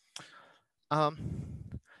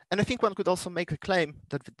 And I think one could also make a claim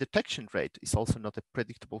that the detection rate is also not a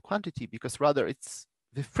predictable quantity, because rather it's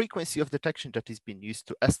the frequency of detection that is being used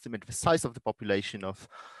to estimate the size of the population of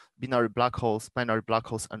binary black holes, and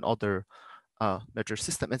other measure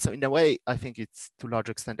system. And so in a way, I think it's to a large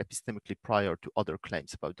extent epistemically prior to other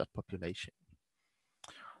claims about that population.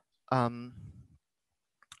 But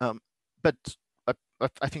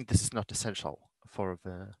I think this is not essential for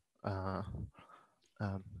the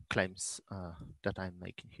claims that I'm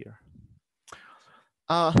making here.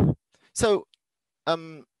 I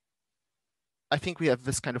think we have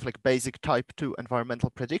this kind of like basic type 2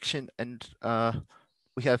 environmental prediction, and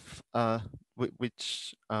we have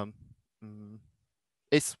which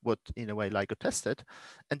is what in a way LIGO tested.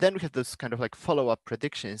 And then we have those kind of like follow-up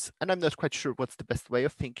predictions, and I'm not quite sure what's the best way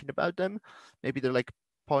of thinking about them. Maybe they're like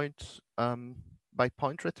point by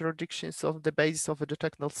point retrodictions of the basis of a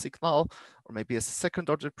detectable signal, or maybe a second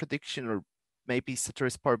order prediction, or maybe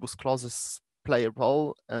ceteris paribus clauses play a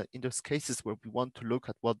role in those cases where we want to look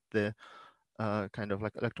at what the kind of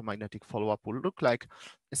like electromagnetic follow-up will look like.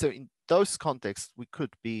 And so in those contexts, we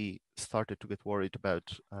could be started to get worried about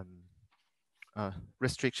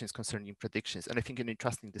restrictions concerning predictions. And I think an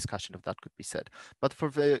interesting discussion of that could be said. But for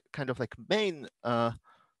the kind of like main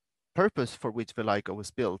purpose for which the LIGO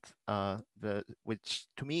was built, which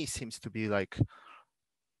to me seems to be like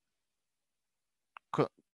to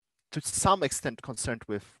some extent concerned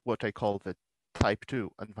with what I call the type 2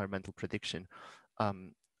 environmental prediction,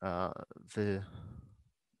 the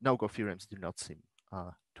no-go theorems do not seem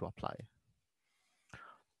to apply.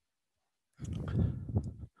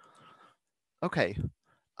 Okay.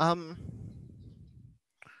 I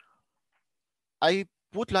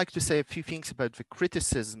would like to say a few things about the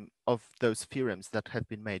criticism of those theorems that has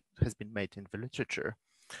been made in the literature.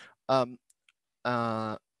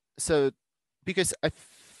 So, because I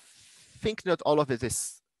think not all of it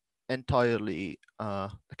is entirely,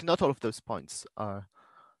 like not all of those points are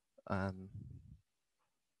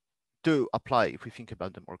do apply if we think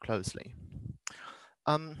about them more closely.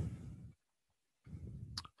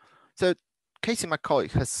 So Casey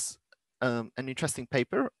McCoy has an interesting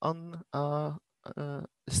paper on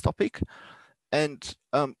this topic. And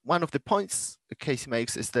one of the points Casey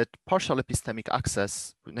makes is that partial epistemic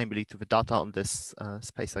access, namely to the data on this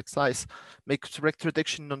space-like slice, makes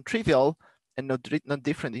retrodiction non-trivial and not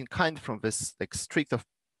different in kind from this like strict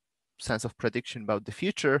sense of prediction about the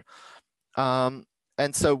future. And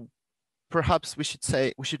so perhaps we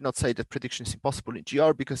should not say that prediction is impossible in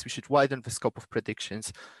GR, because we should widen the scope of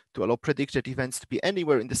predictions to allow predicted events to be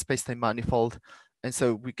anywhere in the spacetime manifold. And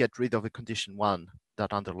so we get rid of the condition 1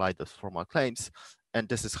 that underlie those formal claims. And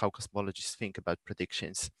this is how cosmologists think about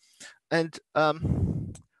predictions. And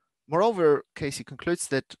moreover, Casey concludes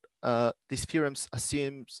that these theorems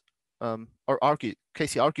assumes,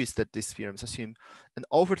 Casey argues that these theorems assume an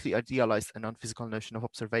overtly idealized and non-physical notion of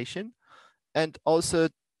observation, and also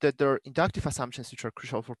that there are inductive assumptions which are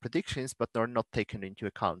crucial for predictions, but are not taken into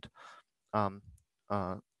account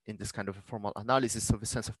in this kind of a formal analysis. So the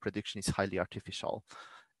sense of prediction is highly artificial.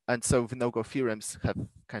 And so the no-go theorems have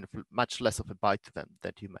kind of much less of a bite to them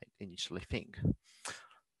than you might initially think.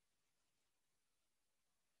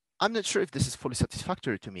 I'm not sure if this is fully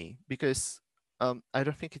satisfactory to me, because I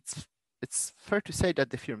don't think it's fair to say that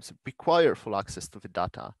the theorems require full access to the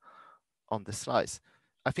data on the slice.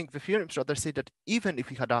 I think the theorems rather say that even if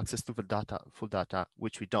we had access to the data, full data,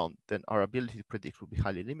 which we don't, then our ability to predict will be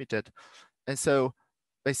highly limited. And so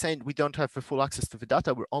by saying we don't have the full access to the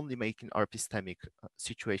data, we're only making our epistemic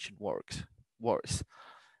situation worse.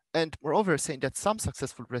 And moreover, saying that some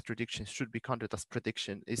successful retrodictions should be counted as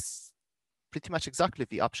prediction is pretty much exactly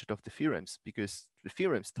the upshot of the theorems, because the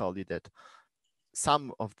theorems tell you that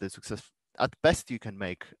some of the success, at best you can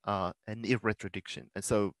make an irretrodiction. And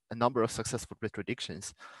so a number of successful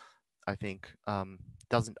retrodictions, I think,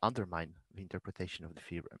 doesn't undermine the interpretation of the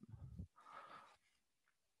theorem.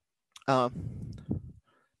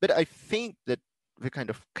 But I think that the kind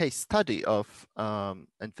of case study of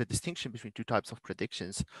and the distinction between two types of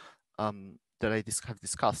predictions that I have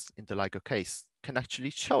discussed in the LIGO case can actually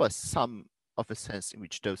show us some of a sense in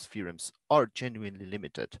which those theorems are genuinely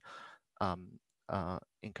limited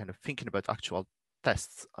in kind of thinking about actual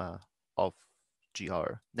tests of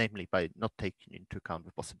GR, namely by not taking into account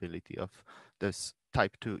the possibility of those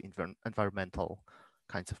type 2 environmental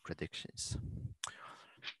kinds of predictions.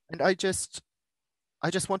 And I just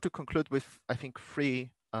want to conclude with, I think,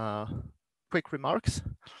 3 quick remarks.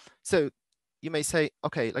 So you may say,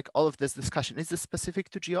 okay, like all of this discussion, is this specific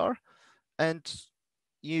to GR? And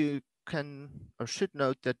you can or should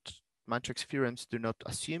note that matrix theorems do not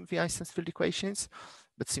assume the Einstein's field equations,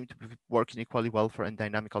 but seem to be working equally well for a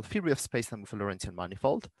dynamical theory of spacetime with a Lorentzian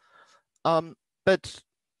manifold. But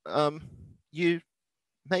you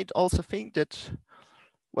might also think that,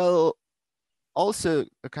 well, also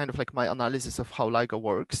a kind of like my analysis of how LIGO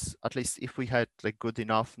works, at least if we had like good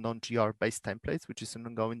enough non-GR based templates, which is an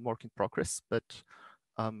ongoing work in progress, but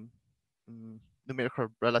numerical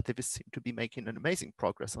relativists seem to be making an amazing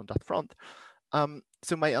progress on that front.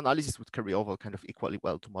 So my analysis would carry over kind of equally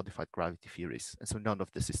well to modified gravity theories. And so none of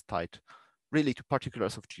this is tied really to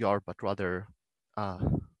particulars of GR, but rather,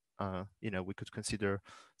 we could consider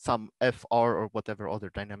some FR or whatever other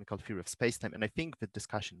dynamical theory of spacetime. And I think the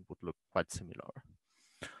discussion would look quite similar.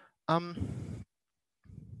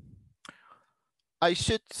 I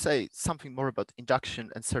should say something more about induction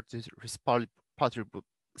and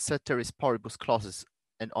ceteris paribus clauses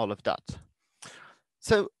and all of that.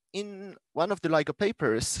 So in one of the LIGO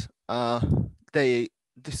papers, they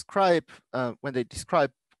describe, when they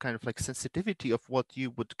describe kind of like sensitivity of what you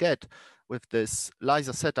would get with this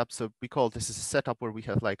LISA setup. So we call this is a setup where we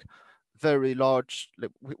have like very large,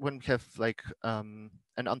 like when we have like a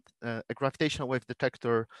gravitational wave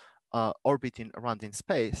detector orbiting around in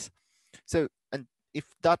space. So, and if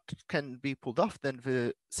that can be pulled off, then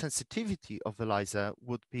the sensitivity of the LISA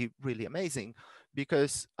would be really amazing,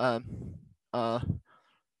 because I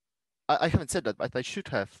haven't said that, but I should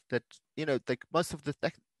have, that, like most of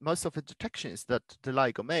the detections that the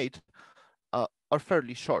LIGO made are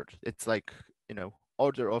fairly short. It's like,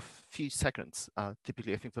 order of few seconds.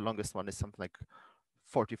 Typically, I think the longest one is something like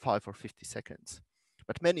 45 or 50 seconds,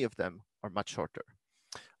 but many of them are much shorter.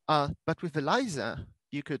 But with the LISA,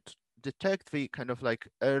 you could detect the kind of like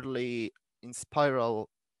early in spiral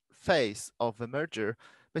phase of the merger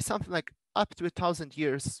by something like up to 1,000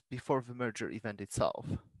 years before the merger event itself.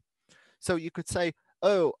 So you could say,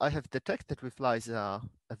 oh, I have detected with LISA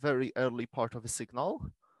a very early part of a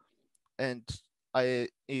signal, and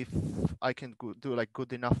if I can do like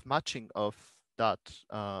good enough matching of that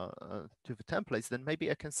to the templates, then maybe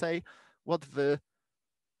I can say what the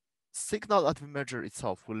signal at the merger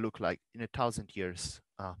itself will look like in 1,000 years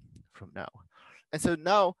from now. And so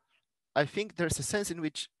now I think there's a sense in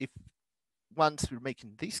which if once we're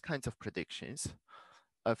making these kinds of predictions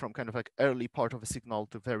from kind of like early part of a signal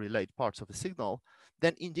to very late parts of a signal,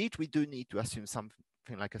 then indeed we do need to assume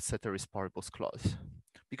something like a ceteris paribus clause,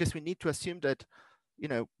 because we need to assume that, you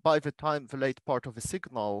know, by the time the late part of a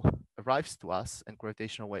signal arrives to us and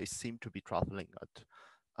gravitational waves seem to be traveling at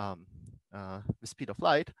the speed of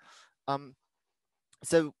light,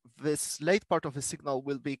 so this late part of the signal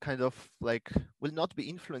will be kind of like, will not be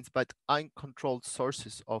influenced by uncontrolled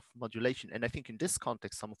sources of modulation. And I think in this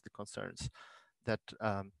context, some of the concerns that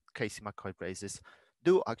Casey McCoy raises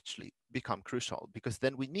do actually become crucial, because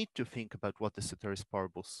then we need to think about what the ceteris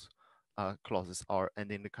paribus clauses are.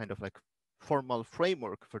 And in the kind of like formal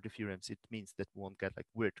framework for the theorems, it means that we won't get like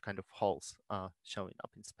weird kind of holes showing up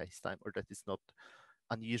in space-time, or that is not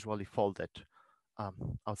unusually folded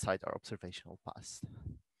outside our observational past.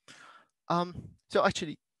 So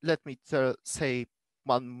actually, let me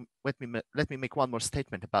make one more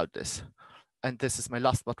statement about this. And this is my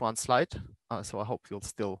last but one slide, so I hope you'll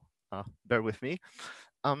still bear with me.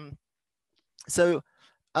 The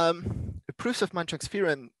proofs of Manchak's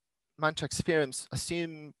theorems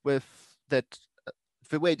assume that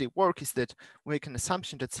the way they work is that we make an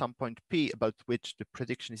assumption that some point P about which the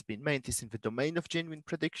prediction is being made is in the domain of genuine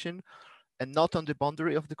prediction and not on the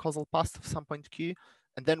boundary of the causal past of some point Q.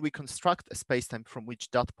 And then we construct a spacetime from which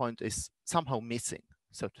that point is somehow missing,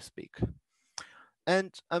 so to speak.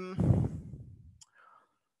 And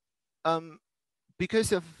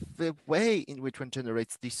because of the way in which one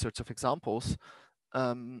generates these sorts of examples,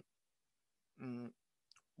 one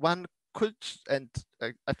could, and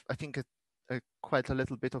I think quite a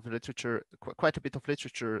bit of literature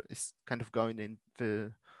is kind of going in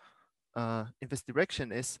this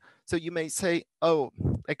direction. Is so you may say, oh,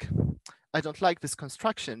 like I don't like this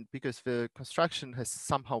construction because the construction has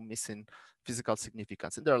somehow missing physical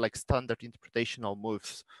significance, and there are like standard interpretational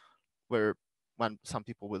moves where some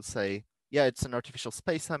people will say, yeah, it's an artificial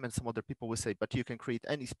spacetime, and some other people will say, but you can create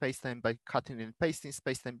any spacetime by cutting and pasting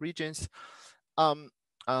spacetime regions.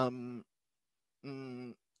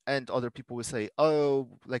 And other people will say, oh,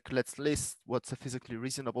 like let's list what's a physically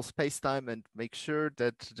reasonable spacetime and make sure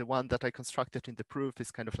that the one that I constructed in the proof is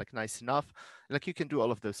kind of like nice enough. Like you can do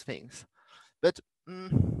all of those things, but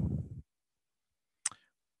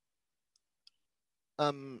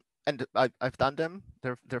and I've done them.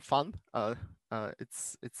 They're fun.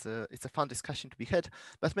 It's a fun discussion to be had.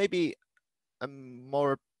 But maybe a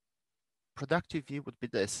more productive view would be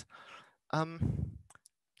this.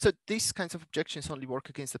 So these kinds of objections only work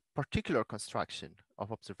against a particular construction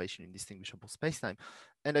of observation in distinguishable spacetime.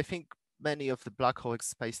 And I think many of the black hole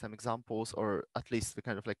spacetime examples, or at least the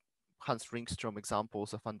kind of like Hans Ringstrom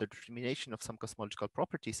examples of underdetermination of some cosmological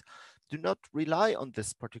properties, do not rely on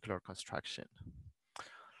this particular construction.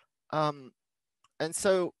 And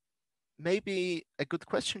so maybe a good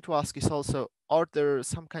question to ask is also, are there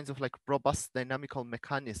some kinds of like robust dynamical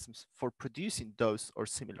mechanisms for producing those or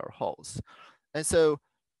similar holes? And so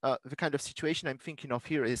the kind of situation I'm thinking of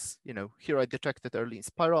here is, you know, here I detected early in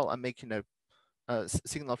spiral, I'm making a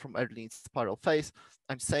signal from early in spiral phase.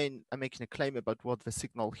 I'm making a claim about what the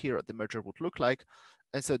signal here at the merger would look like.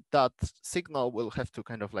 And so that signal will have to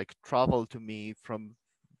kind of like travel to me from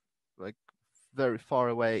like very far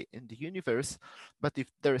away in the universe. But if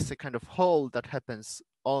there is a kind of hole that happens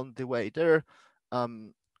on the way there,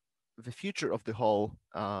 the future of the hole,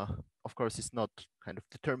 of course, is not kind of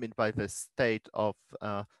determined by the state of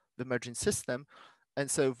the merging system.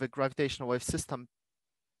 And so the gravitational wave system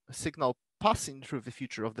signal passing through the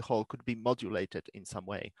future of the hole could be modulated in some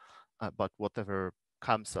way, but whatever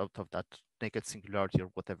comes out of that naked singularity or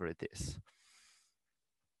whatever it is.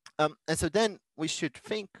 And so then we should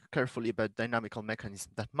think carefully about dynamical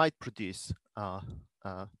mechanisms that might produce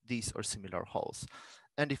these or similar holes.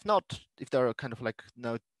 And if not, if there are kind of like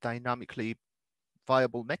no dynamically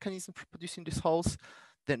viable mechanism for producing these holes,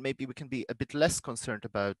 then maybe we can be a bit less concerned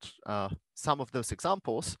about some of those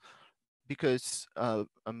examples, because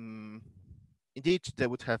indeed they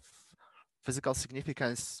would have physical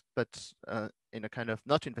significance, but in a kind of,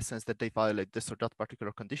 not in the sense that they violate this or that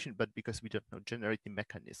particular condition, but because we don't know generating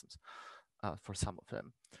mechanisms for some of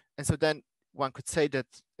them. And so then one could say that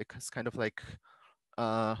it's kind of like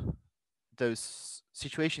those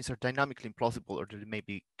situations are dynamically implausible, or they may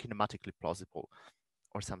be kinematically plausible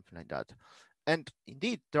or something like that. And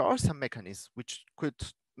indeed, there are some mechanisms which could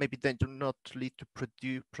maybe then do not lead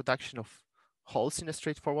to production of holes in a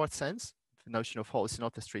straightforward sense. the notion of Hall is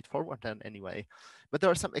not a straightforward one anyway, but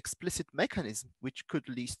there are some explicit mechanisms which could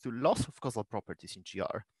lead to loss of causal properties in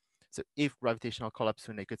GR. So if gravitational collapse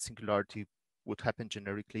to naked singularity would happen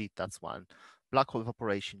generically, that's one. Black hole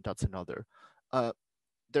evaporation, that's another.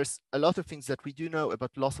 There's a lot of things that we do know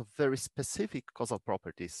about loss of very specific causal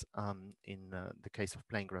properties in the case of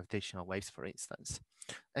plane gravitational waves, for instance.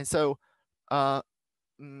 And so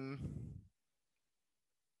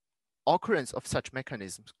occurrence of such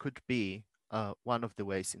mechanisms could be one of the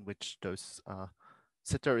ways in which those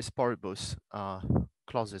ceteris paribus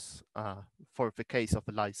clauses for the case of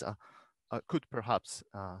ELISA could perhaps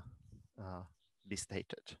be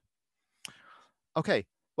stated. Okay,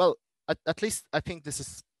 well, at least I think this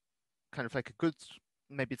is kind of like a good,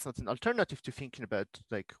 maybe it's not an alternative to thinking about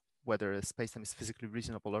like whether a spacetime is physically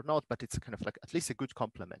reasonable or not, but it's kind of like at least a good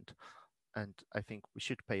complement. And I think we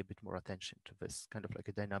should pay a bit more attention to this kind of like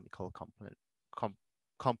a dynamical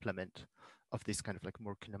complement of this kind of like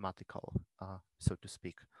more kinematical, so to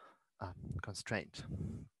speak, constraint.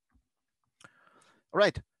 All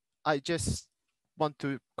right, I just want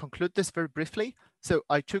to conclude this very briefly. So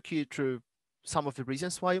I took you through some of the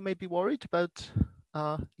reasons why you may be worried about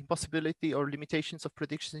impossibility or limitations of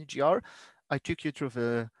predictions in GR. I took you through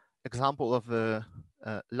the example of the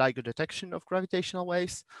LIGO detection of gravitational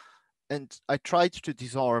waves, and I tried to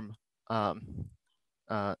disarm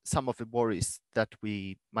some of the worries that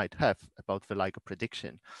we might have about the LIGO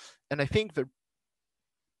prediction. And I think that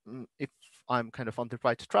if I'm kind of on the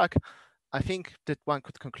right track, I think that one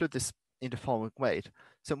could conclude this in the following way.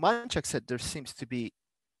 So Manchak said there seems to be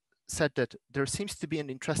an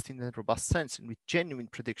interesting and robust sense in which genuine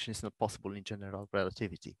prediction is not possible in general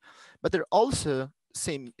relativity. But there also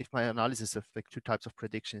seem, if my analysis of like two types of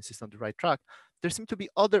predictions is on the right track, there seem to be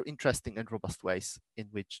other interesting and robust ways in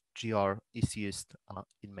which GR is used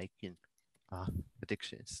in making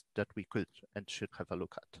predictions that we could and should have a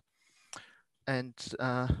look at. And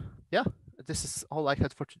yeah, this is all I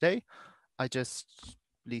had for today. I'm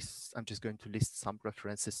just going to list some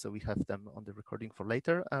references so we have them on the recording for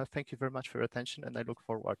later. Thank you very much for your attention, and I look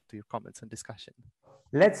forward to your comments and discussion.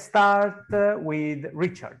 Let's start with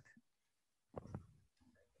Richard.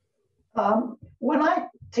 When I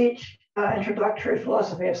teach introductory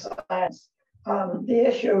philosophy of science, the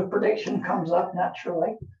issue of prediction comes up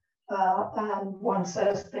naturally. And one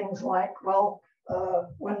says things like, well,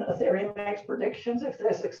 when a theory makes predictions, if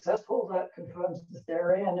they're successful, that confirms the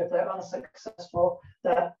theory, and if they're unsuccessful,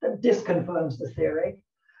 that disconfirms the theory.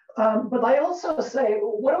 But I also say,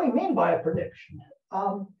 what do we mean by a prediction?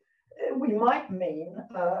 We might mean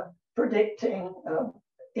predicting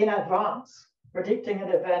in advance, predicting an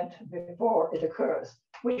event before it occurs,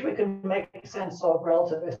 which we can make sense of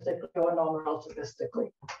relativistically or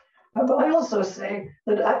non-relativistically. But I also say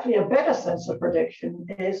that actually a better sense of prediction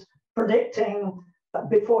is predicting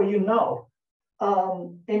before you know,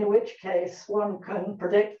 in which case one can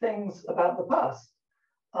predict things about the past.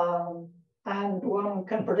 And one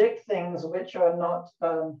can predict things which are not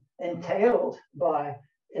entailed by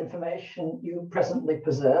information you presently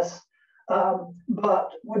possess,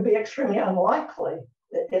 but would be extremely unlikely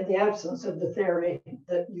in the absence of the theory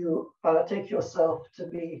that you take yourself to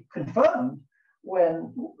be confirmed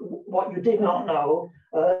when what you did not know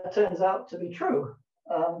turns out to be true.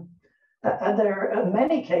 And there are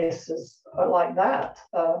many cases like that.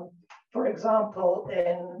 For example,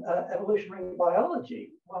 in evolutionary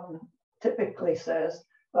biology, one typically says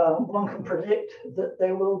one can predict that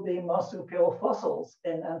there will be marsupial fossils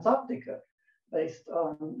in Antarctica based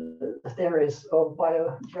on the theories of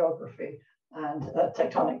biogeography and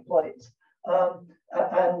tectonic plates.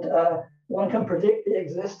 And one can predict the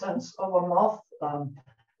existence of a moth,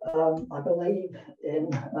 I believe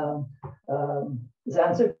in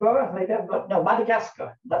Zanzibar, maybe I've got, no,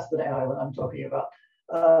 Madagascar, that's the island I'm talking about,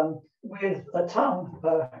 with a tongue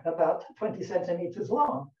about 20 centimeters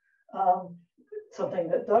long, something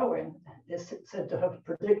that Darwin is said to have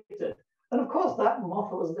predicted. And of course, that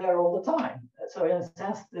moth was there all the time. So in a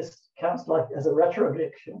sense, this counts like as a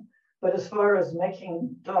retrodiction. But as far as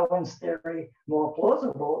making Darwin's theory more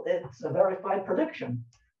plausible, it's a verified prediction.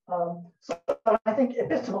 So I think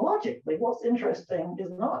epistemologically, what's interesting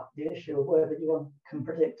is not the issue of whether you can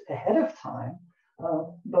predict ahead of time,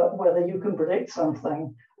 but whether you can predict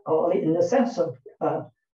something, or in the sense of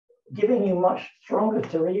giving you much stronger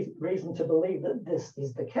reason to believe that this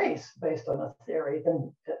is the case based on a theory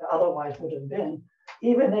than it otherwise would have been,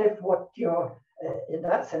 even if what you're, in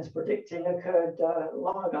that sense, predicting occurred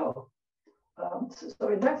long ago. So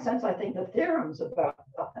in that sense, I think the theorems about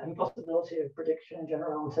the impossibility of prediction and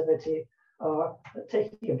general relativity are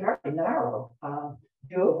taking it very narrow.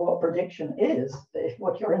 view of what prediction is, if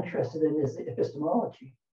what you're interested in is the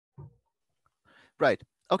epistemology. Right.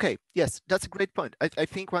 Okay. Yes, that's a great point. I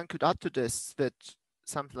think one could add to this that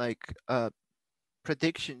something like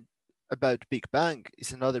prediction about Big Bang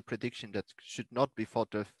is another prediction that should not be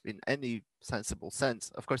thought of in any sensible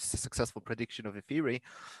sense. Of course, it's a successful prediction of a theory.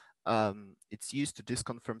 It's used to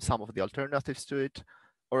disconfirm some of the alternatives to it,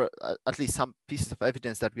 or at least some pieces of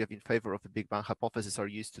evidence that we have in favor of the Big Bang hypothesis are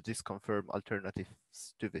used to disconfirm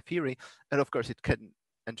alternatives to the theory. And of course, it can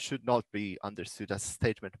and should not be understood as a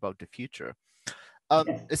statement about the future.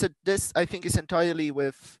 So this, I think, is entirely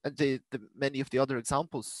with the many of the other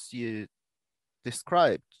examples you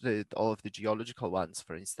described, all of the geological ones,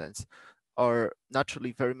 for instance, are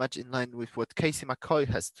naturally very much in line with what Casey McCoy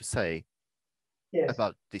has to say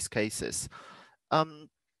about these cases. I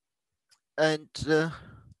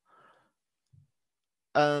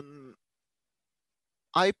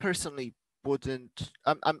personally wouldn't,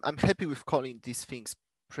 I'm happy with calling these things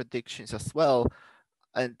predictions as well.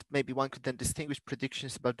 And maybe one could then distinguish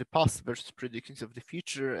predictions about the past versus predictions of the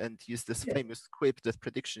future, and use this famous quip that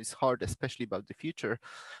prediction is hard, especially about the future.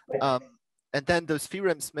 And then those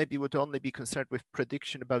theorems maybe would only be concerned with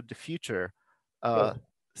prediction about the future,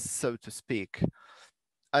 so to speak.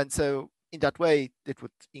 And so in that way, it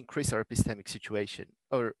would increase our epistemic situation,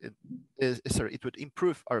 or sorry, it would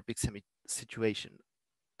improve our epistemic situation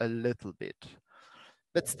a little bit.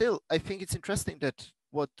 But still, I think it's interesting that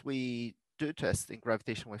what we do test in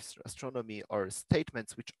gravitational wave astronomy are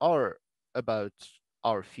statements which are about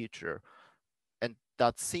our future, and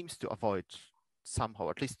that seems to avoid somehow,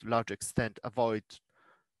 at least to a large extent, avoid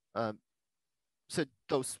so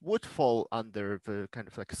those would fall under the kind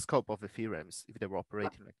of like scope of the theorems if they were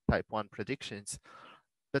operating like type 1 predictions,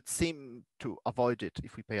 but seem to avoid it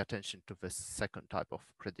if we pay attention to the second type of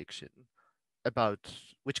prediction about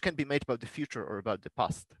which can be made about the future or about the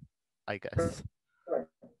past, I guess.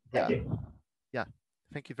 Thank you. Yeah,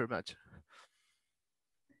 thank you very much.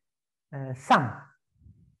 Sam.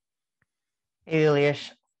 Hey,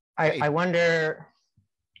 Juliusz. Hey. I wonder,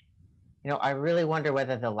 I really wonder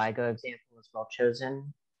whether the LIGO example is well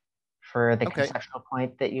chosen for the conceptual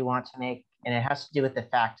point that you want to make. And it has to do with the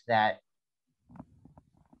fact that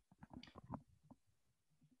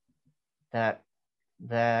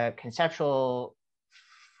the conceptual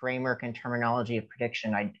framework and terminology of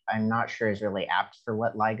prediction, I'm not sure is really apt for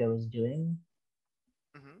what LIGO is doing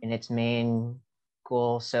in its main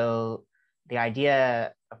goal. So the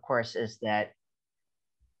idea, of course, is that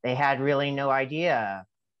they had really no idea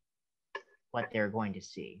what they're going to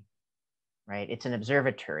see, right? It's an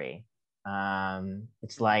observatory.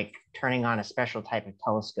 It's like turning on a special type of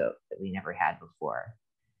telescope that we never had before.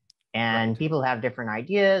 And people have different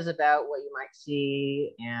ideas about what you might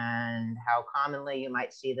see and how commonly you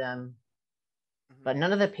might see them. But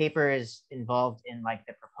none of the papers involved in like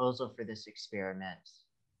the proposal for this experiment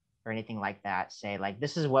or anything like that say like,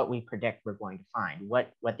 this is what we predict we're going to find.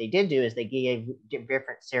 What they did do is they gave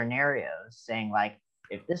different scenarios saying like,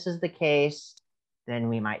 if this is the case, then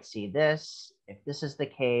we might see this. If this is the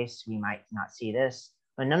case, we might not see this.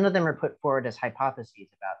 But none of them are put forward as hypotheses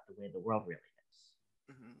about the way the world really is.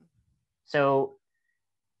 So,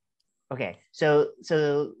 okay, so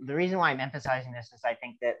the reason why I'm emphasizing this is I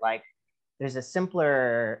think that like there's a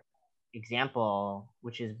simpler example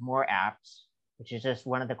which is more apt, which is just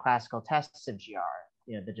one of the classical tests of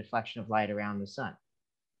GR, the deflection of light around the sun.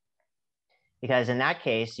 Because in that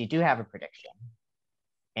case, you do have a prediction,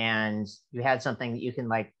 and you had something that you can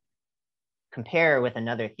like compare with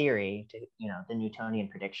another theory to, the Newtonian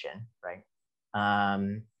prediction, right?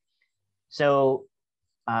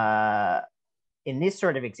 In this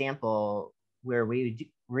sort of example, where we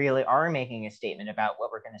really are making a statement about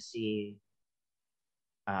what we're going to see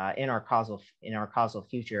in our causal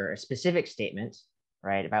future, a specific statement,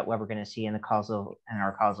 right, about what we're going to see in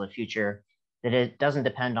our causal future, that it doesn't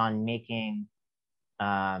depend on making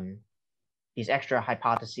these extra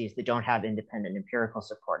hypotheses that don't have independent empirical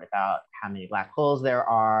support about how many black holes there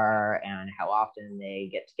are and how often they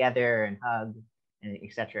get together and hug, and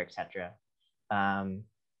et cetera, et cetera.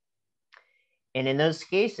 And in those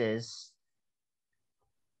cases,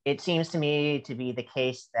 it seems to me to be the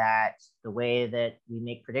case that the way that we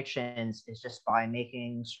make predictions is just by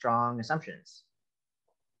making strong assumptions.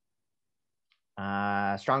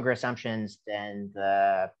 Stronger assumptions than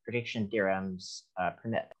the prediction theorems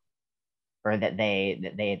permit, or that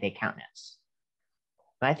they countenance.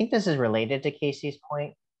 But I think this is related to Casey's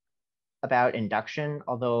point about induction,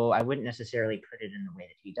 although I wouldn't necessarily put it in the way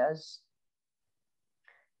that he does.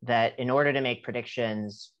 That in order to make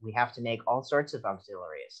predictions, we have to make all sorts of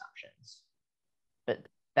auxiliary assumptions. But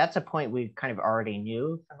that's a point we kind of already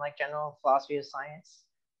knew from like general philosophy of science.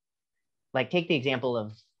 Like take the example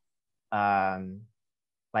of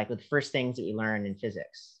like with the first things that we learn in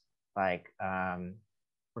physics, like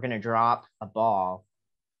we're going to drop a ball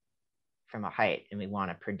from a height and we want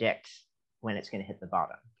to predict when it's going to hit the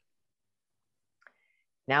bottom.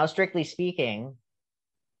 Now, strictly speaking,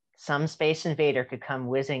 some space invader could come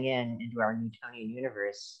whizzing into our Newtonian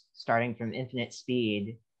universe, starting from infinite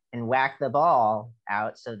speed, and whack the ball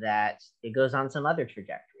out so that it goes on some other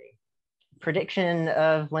trajectory. Prediction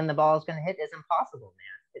of when the ball is going to hit is impossible,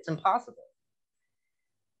 man. It's impossible.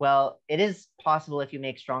 Well, it is possible if you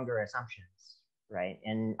make stronger assumptions, right?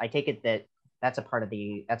 And I take it that that's a part of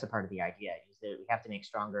the idea, is that we have to make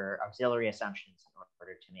stronger auxiliary assumptions in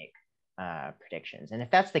order to make predictions. And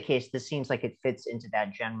if that's the case, this seems like it fits into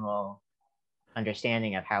that general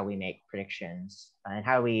understanding of how we make predictions and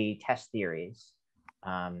how we test theories.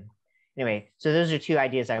 Anyway, so those are two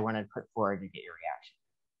ideas I wanted to put forward to get your reaction.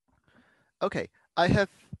 Okay, I have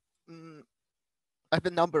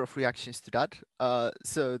a number of reactions to that.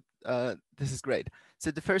 So this is great.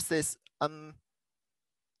 So the first is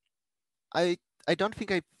I don't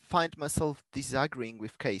think I find myself disagreeing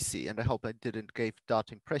with Casey, and I hope I didn't give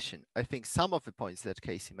that impression. I think some of the points that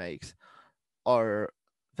Casey makes are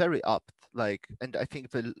very apt, like, and I think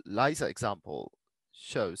the LISA example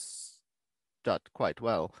shows that quite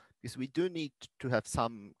well, because we do need to have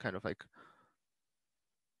some kind of like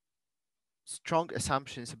strong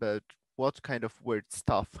assumptions about what kind of weird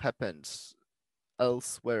stuff happens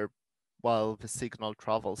elsewhere while the signal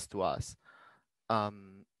travels to us.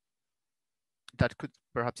 That could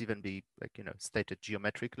perhaps even be like, stated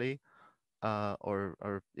geometrically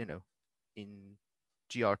or in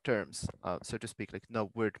GR terms, so to speak, like no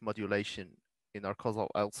weird modulation in our causal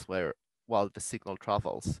elsewhere while the signal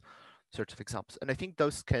travels, sort of examples. And I think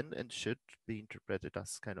those can and should be interpreted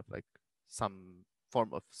as kind of like some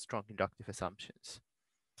form of strong inductive assumptions.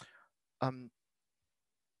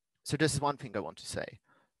 So this is one thing I want to say.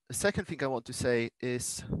 The second thing I want to say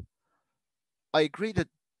is I agree that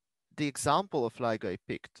the example of LIGO I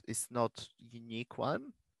picked is not a unique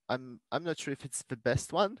one. I'm not sure if it's the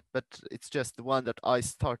best one, but it's just the one that I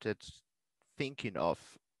started thinking of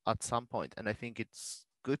at some point, and I think it's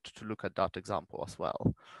good to look at that example as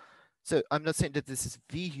well. So I'm not saying that this is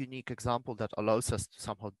the unique example that allows us to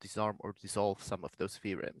somehow disarm or dissolve some of those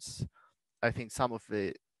theorems. I think some of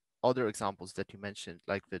the other examples that you mentioned,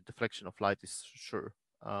 like the deflection of light, is sure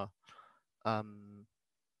a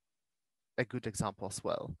good example as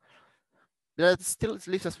well. That still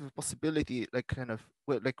leaves us with a possibility, like kind of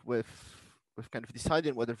like with kind of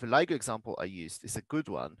deciding whether the LIGO example I used is a good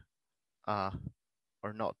one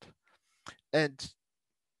or not. And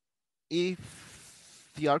if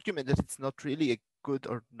the argument that it's not really a good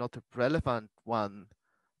or not a relevant one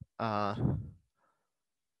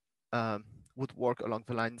would work along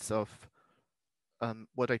the lines of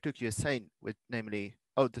what I took you as saying, with namely,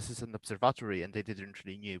 oh, this is an observatory and they didn't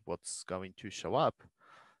really know what's going to show up,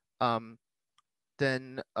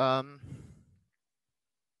 then I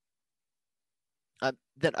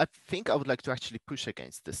think I would like to actually push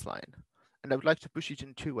against this line. And I would like to push it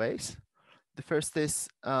in two ways. The first is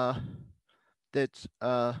that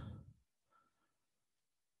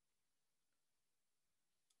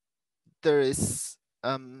there is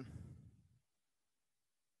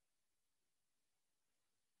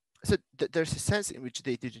so there's a sense in which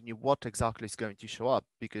they didn't know what exactly is going to show up,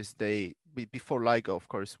 because before LIGO, of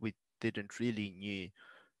course, we didn't really knew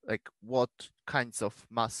like what kinds of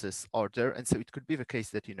masses are there. And so it could be the case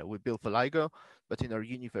that, we build the LIGO, but in our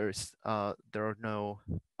universe, there are no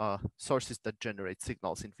sources that generate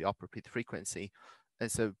signals in the appropriate frequency.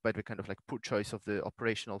 And so by the kind of like poor choice of the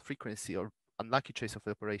operational frequency or unlucky choice of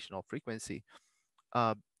the operational frequency,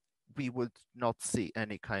 we would not see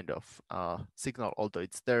any kind of signal, although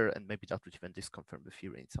it's there, and maybe that would even disconfirm the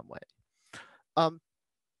theory in some way.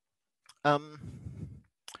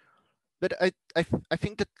 But I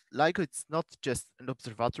think that LIGO, it's not just an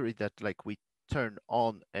observatory that like we turn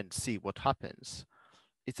on and see what happens.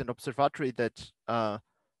 It's an observatory that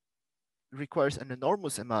requires an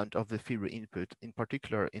enormous amount of the theory input, in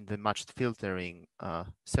particular in the matched filtering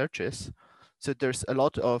searches. So there's a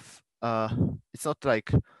lot of, it's not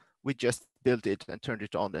like we just build it and turn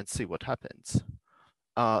it on and see what happens.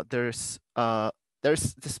 There's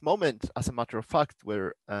this moment, as a matter of fact,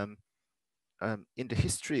 where in the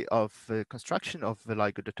history of the construction of the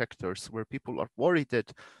LIGO detectors, where people are worried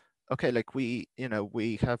that okay, like we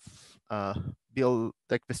have built,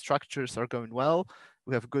 like the structures are going well.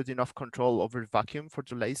 We have good enough control over vacuum for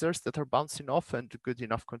the lasers that are bouncing off and good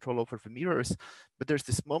enough control over the mirrors. But there's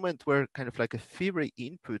this moment where kind of like a theory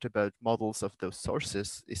input about models of those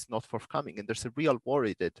sources is not forthcoming. And there's a real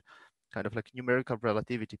worry that kind of like numerical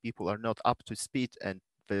relativity people are not up to speed, and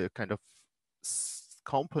the kind of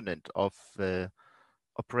component of the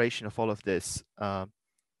operation of all of this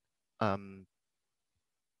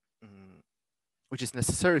which is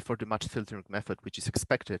necessary for the match filtering method, which is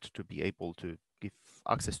expected to be able to give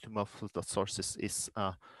access to more filtered sources, is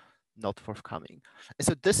not forthcoming. And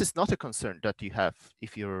so this is not a concern that you have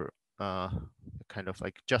if you're kind of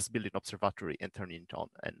like just building an observatory and turning it on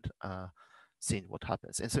and seeing what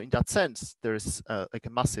happens. And so in that sense, there's like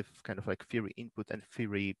a massive kind of like theory input and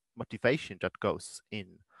theory motivation that goes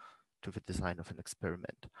in to the design of an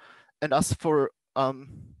experiment. And as for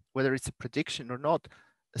whether it's a prediction or not,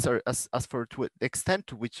 sorry, as for to the extent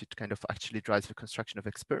to which it kind of actually drives the construction of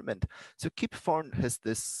experiment. So Kip Thorne has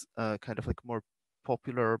this kind of like more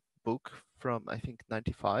popular book from, I think,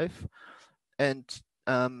 95. And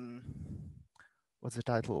what's the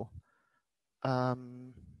title?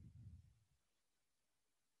 I'm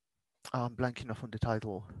blanking off on the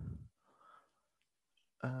title.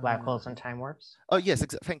 Black holes and time warps. Oh yes,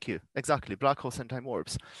 thank you. Exactly, black holes and time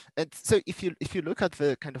warps. And so if you look at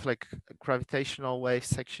the kind of like gravitational wave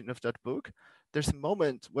section of that book, there's a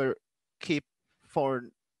moment where Kip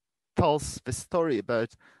Thorne tells the story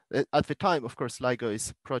about, at the time, of course, LIGO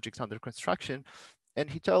is a project under construction,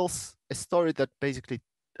 and he tells a story that basically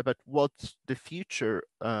about what the future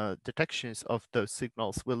detections of those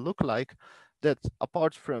signals will look like, that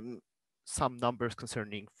apart from some numbers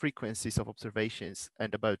concerning frequencies of observations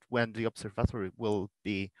and about when the observatory will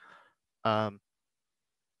be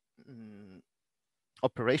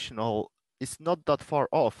operational, is not that far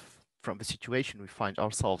off from the situation we find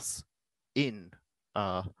ourselves in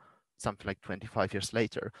something like 25 years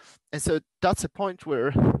later. And so that's a point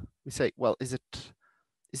where we say, well, is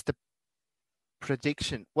the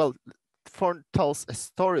prediction, well, Thorne tells a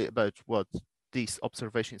story about what these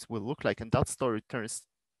observations will look like, and that story turns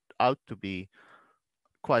out to be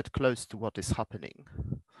quite close to what is happening.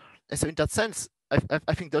 And so in that sense,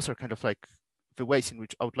 I think those are kind of like the ways in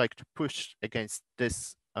which I would like to push against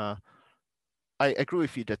this. I agree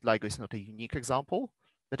with you that LIGO is not a unique example,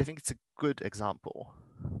 but I think it's a good example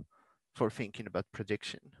for thinking about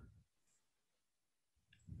prediction.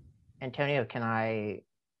 Antonio, can I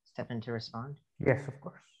step in to respond? Yes, of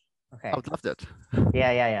course. Okay. I would love that.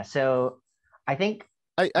 Yeah. So I think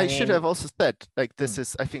I should have also said, like, this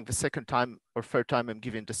is, I think, the second time or third time I'm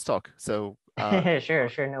giving this talk. So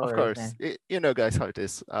sure, no of worries, course, you know, guys, how it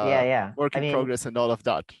is. Yeah. Work in progress and all of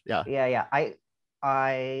that. Yeah.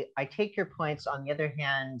 I take your points. On the other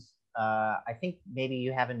hand, I think maybe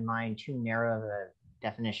you have in mind too narrow of a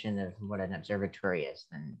definition of what an observatory is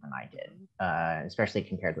than I did, especially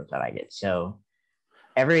compared with what I did. So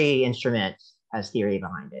every instrument has theory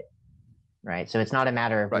behind it, right? So it's not a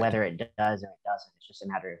matter of whether it does or it doesn't. It's just a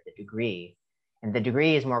matter of the degree. And the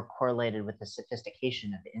degree is more correlated with the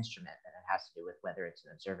sophistication of the instrument than it has to do with whether it's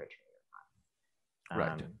an observatory or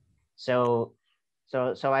not. Right. So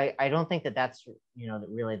I don't think that that's, you know,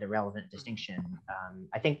 really the relevant distinction.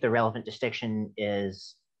 I think the relevant distinction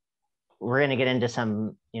is, we're going to get into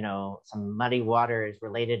some, you know, some muddy waters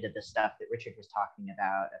related to the stuff that Richard was talking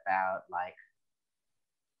about like,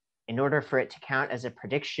 in order for it to count as a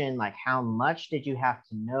prediction, like how much did you have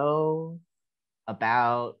to know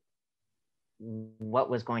about what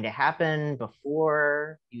was going to happen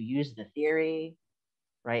before you used the theory,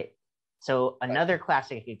 right? So another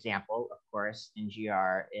classic example, of course, in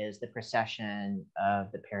GR is the precession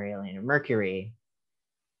of the perihelion of Mercury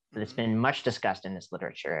that's been much discussed in this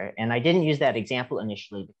literature. And I didn't use that example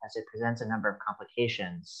initially because it presents a number of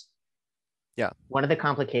complications. Yeah. One of the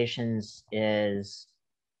complications is,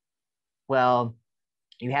 well,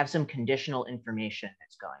 you have some conditional information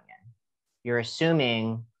that's going in. You're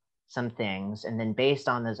assuming some things, and then based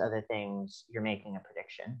on those other things, you're making a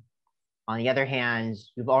prediction. On the other hand,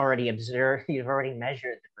 you've already measured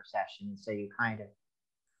the precession, so you kind of,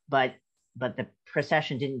 but the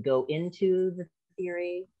precession didn't go into the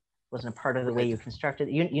theory, wasn't a part of the way you constructed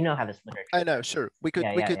it. You know how this literature. I know, sure. We could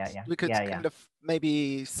kind of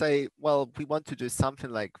maybe say, well, we want to do something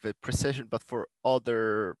like the precision, but for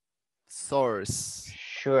other source.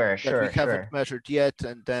 Sure. We haven't measured yet,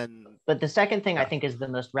 and then. But the second thing I think is the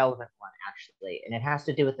most relevant one, actually, and it has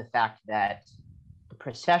to do with the fact that the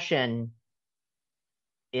precession,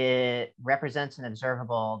 it represents an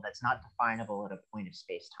observable that's not definable at a point of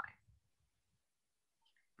space-time.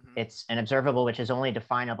 It's an observable which is only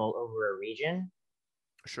definable over a region.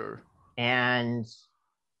 Sure. And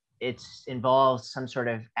it involves some sort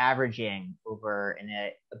of averaging over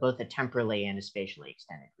both a temporally and a spatially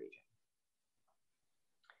extended region.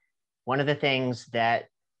 One of the things that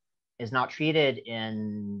is not treated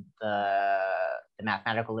in the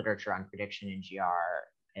mathematical literature on prediction in GR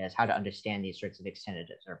is how to understand these sorts of extended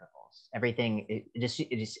observables. Everything, it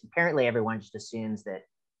is apparently everyone just assumes that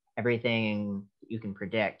everything you can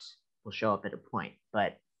predict will show up at a point,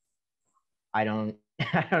 but I don't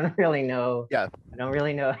really know. Yeah. I don't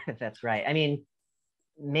really know if that's right. I mean,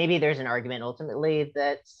 maybe there's an argument ultimately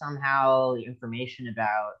that somehow the information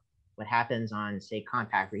about what happens on, say,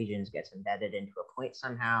 compact regions gets embedded into a point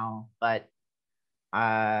somehow. But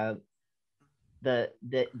the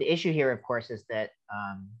issue here, of course, is that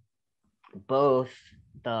both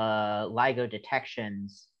the LIGO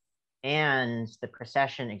detections and the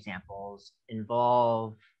precession examples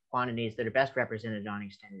involve quantities that are best represented on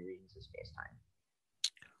extended regions of space-time.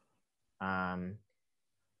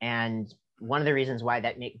 And one of the reasons why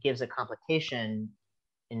that gives a complication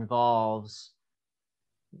involves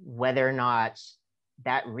whether or not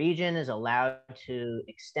that region is allowed to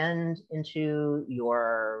extend into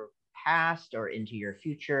your past or into your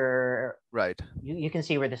future. Right. You can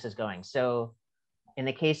see where this is going. So in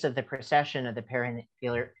the case of the precession of the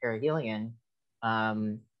perihelion,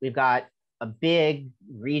 we've got a big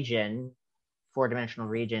region, four-dimensional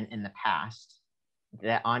region in the past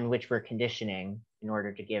on which we're conditioning in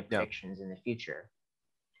order to give predictions in the future.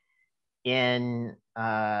 In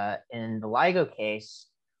the LIGO case,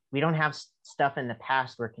 we don't have stuff in the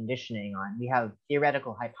past we're conditioning on. We have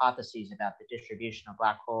theoretical hypotheses about the distribution of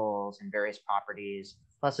black holes and various properties,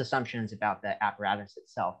 plus assumptions about the apparatus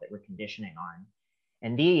itself that we're conditioning on.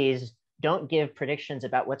 And these don't give predictions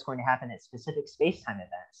about what's going to happen at specific space-time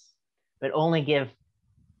events, but only give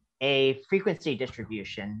a frequency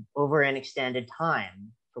distribution over an extended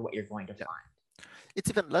time for what you're going to find. It's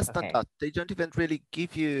even less than that. They don't even really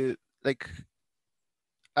give you, like,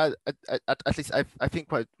 at least I think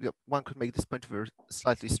one could make this point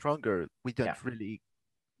slightly stronger. We don't really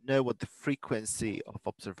know what the frequency of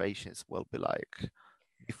observations will be like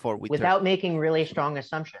before we without making really strong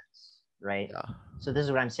assumptions, right? Yeah. So this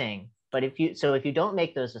is what I'm saying. But if you don't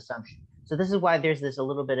make those assumptions, so this is why there's a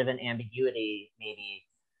little bit of an ambiguity maybe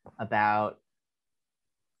about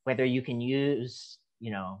whether you can use,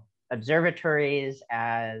 observatories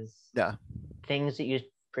as things that you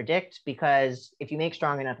predict, because if you make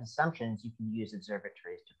strong enough assumptions, you can use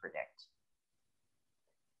observatories to predict.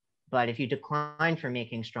 But if you decline from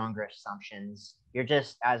making stronger assumptions, you're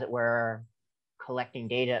just, as it were, collecting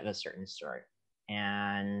data of a certain sort.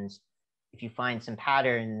 And if you find some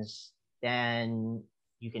patterns, then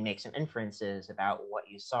you can make some inferences about what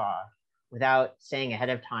you saw without saying ahead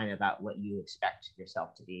of time about what you expect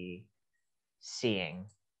yourself to be seeing.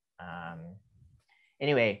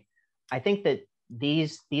 Anyway, I think that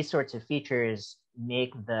these sorts of features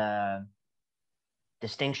make the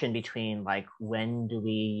distinction between, like, when do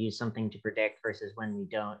we use something to predict versus when we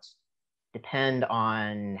don't depend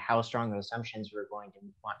on how strong those assumptions we're going to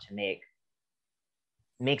want to make.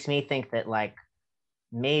 Makes me think that, like,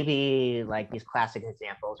 maybe, like, these classic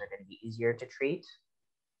examples are going to be easier to treat,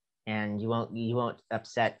 and you won't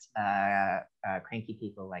upset cranky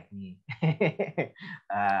people like me.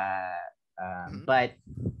 But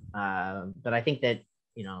I think that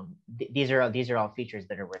these are all features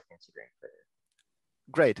that are worth considering further.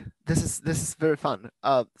 Great. This is very fun.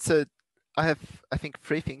 So I have, I think,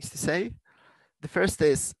 3 things to say. The first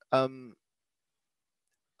is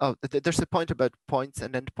there's a point about points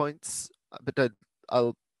and endpoints, but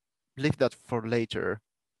I'll leave that for later.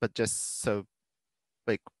 But just so,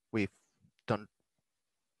 like, we don't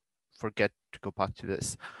forget to go back to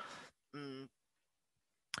this.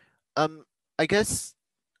 I guess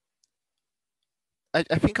I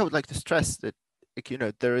think I would like to stress that,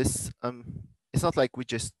 like, there is it's not like we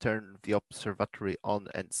just turn the observatory on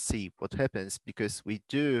and see what happens, because we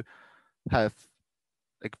do have,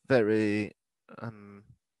 like, very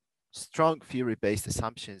strong theory-based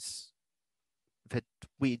assumptions that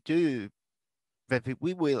we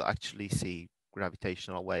will actually see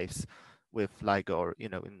gravitational waves with LIGO, or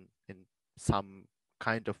in some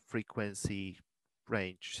kind of frequency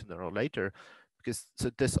range sooner or later, because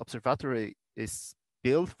this observatory is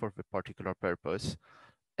built for the particular purpose.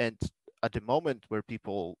 And at the moment where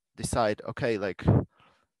people decide, okay, like,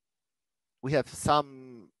 we have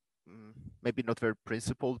some maybe not very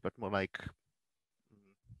principled, but more like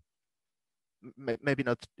maybe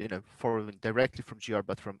not following directly from GR,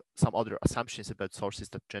 but from some other assumptions about sources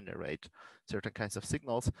that generate certain kinds of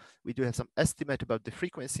signals. We do have some estimate about the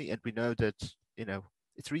frequency, and we know that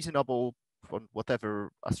it's reasonable from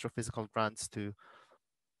whatever astrophysical grants to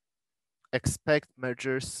expect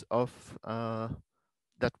mergers of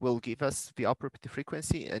that will give us the appropriate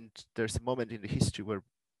frequency. And there's a moment in the history where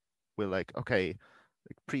we're like, okay,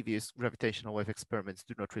 like previous gravitational wave experiments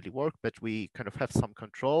do not really work, but we kind of have some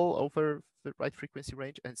control over the right frequency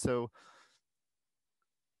range. And so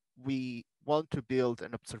we want to build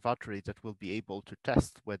an observatory that will be able to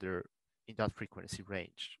test whether in that frequency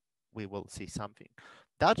range we will see something.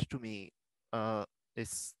 That to me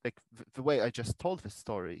is like the way I just told the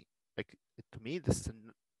story. Like to me, this is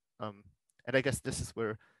and I guess this is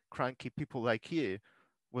where cranky people like you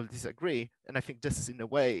will disagree. And I think this is in a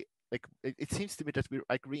way, like it seems to me that we're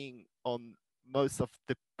agreeing on most of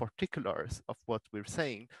the particulars of what we're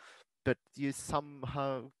saying, but you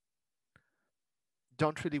somehow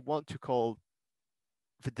don't really want to call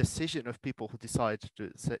the decision of people who decide to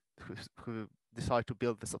say, who decide to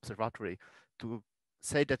build this observatory to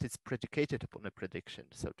say that it's predicated upon a prediction,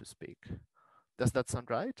 so to speak. Does that sound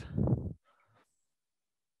right?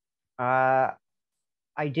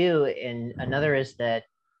 I do, and another is that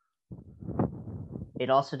it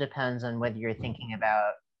also depends on whether you're thinking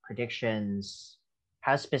about predictions,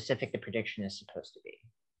 how specific the prediction is supposed to be.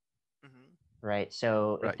 Mm-hmm. Right?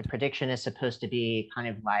 So if the prediction is supposed to be kind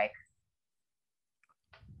of like,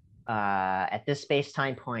 at this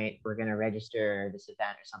space-time point, we're going to register this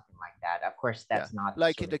event or something like that. Of course, that's not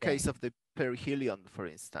like in the case of the perihelion, for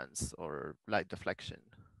instance, or light deflection.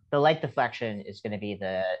 The light deflection is going to be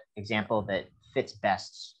the example that fits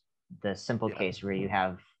best the simple case where you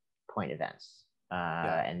have point events.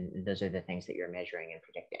 And those are the things that you're measuring and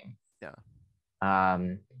predicting.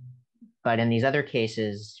 But in these other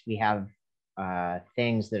cases, we have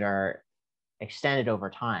things that are extended over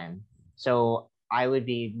time. So I would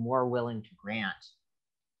be more willing to grant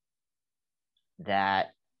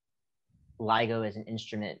that LIGO is an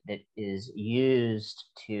instrument that is used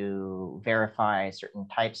to verify certain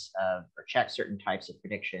types of, or check certain types of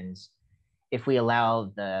predictions, if we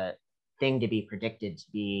allow the thing to be predicted to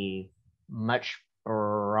be much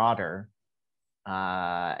broader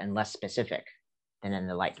and less specific than in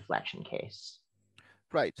the light deflection case.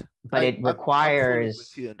 Right. But it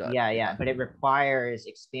requires, but it requires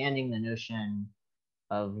expanding the notion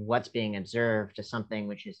of what's being observed to something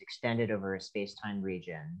which is extended over a space-time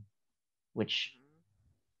region, which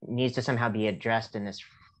needs to somehow be addressed in this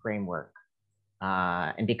framework.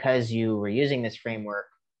 And because you were using this framework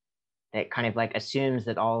that kind of like assumes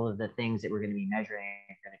that all of the things that we're going to be measuring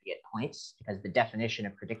are going to be at points, because the definition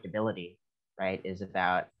of predictability, right, is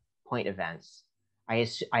about point events. I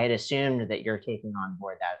had assumed that you're taking on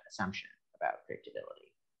board that assumption about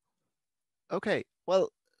predictability. Okay,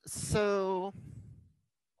 well, so...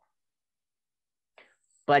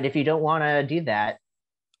 But if you don't want to do that,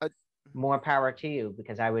 more power to you,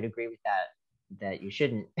 because I would agree with that you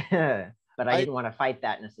shouldn't. But I didn't want to fight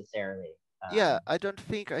that necessarily. I don't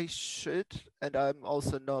think I should, and I'm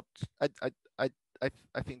also not. I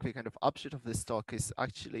think the kind of upshot of this talk is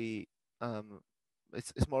actually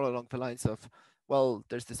it's more along the lines of, well,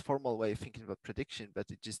 there's this formal way of thinking about prediction, but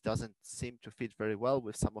it just doesn't seem to fit very well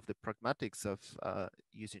with some of the pragmatics of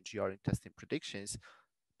using GR in testing predictions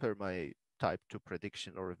per my type 2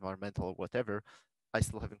 prediction or environmental or whatever. I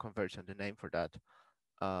still haven't converged on the name for that.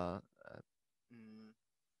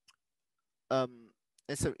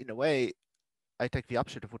 And so in a way, I take the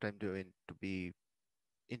upshot of what I'm doing to be,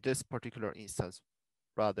 in this particular instance,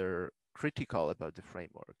 rather critical about the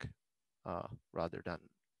framework rather than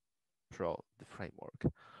pro the framework.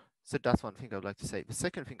 So that's one thing I would like to say. The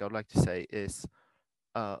second thing I would like to say is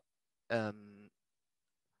I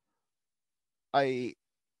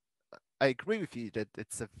agree with you that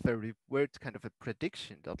it's a very weird kind of a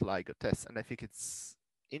prediction that LIGO tests, and I think it's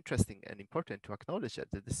interesting and important to acknowledge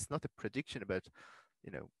that this is not a prediction about,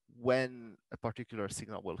 when a particular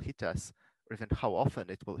signal will hit us, or even how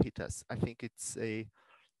often it will hit us. I think it's in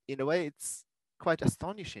a way, it's quite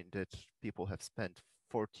astonishing that people have spent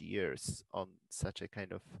 40 years on such a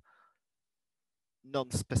kind of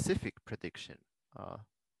non-specific prediction.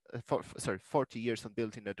 40 years on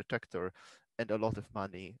building a detector and a lot of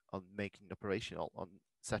money on making it operational on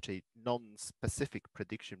such a non-specific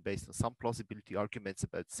prediction based on some plausibility arguments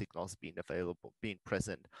about signals being available, being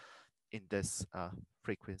present in this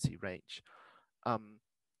frequency range.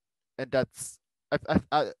 And that's,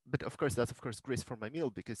 but of course, that's of course grist for my meal,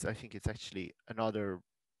 because I think it's actually another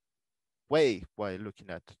way while looking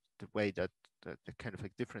at the way that the kind of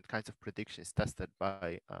like different kinds of predictions tested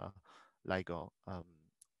by LIGO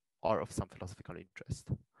are of some philosophical interest.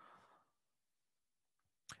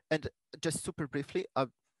 And just super briefly, I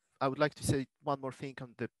would like to say one more thing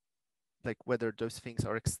on the whether those things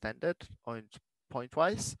are extended on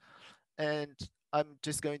point-wise. And I'm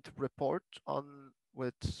just going to report on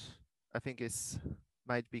what I think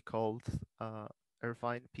might be called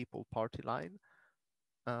Irvine People Party line.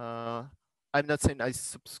 I'm not saying I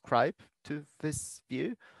subscribe to this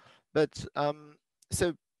view, but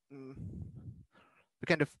so the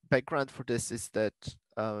kind of background for this is that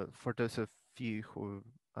for those of you who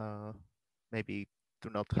maybe do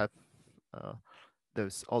not have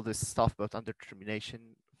all this stuff about underdetermination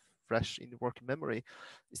fresh in the working memory,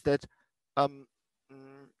 is that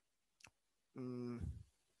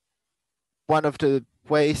one of the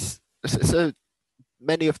ways, so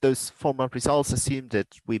many of those formal results assume that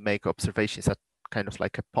we make observations at kind of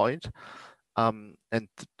like a point, and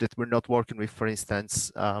that we're not working with, for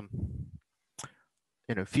instance,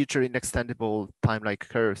 future inextendable time-like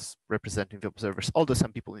curves representing the observers, although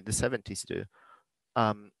some people in the 70s do.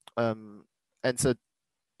 And so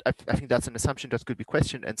I think that's an assumption that could be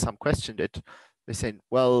questioned, and some questioned it by saying,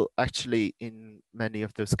 well, actually, in many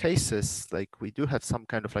of those cases, we do have some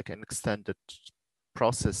kind of an extended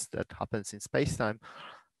process that happens in space-time.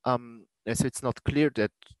 And so it's not clear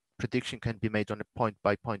that prediction can be made on a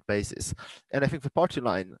point-by-point basis. And I think the party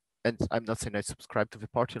line, and I'm not saying I subscribe to the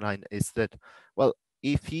party line, is that, well,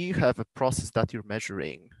 if you have a process that you're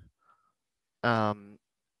measuring, then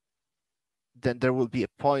there will be a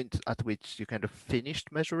point at which you kind of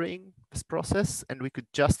finished measuring this process, and we could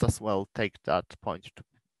just as well take that point,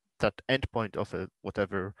 that endpoint of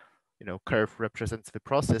whatever curve represents the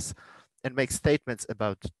process, and make statements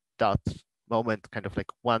about that moment, kind of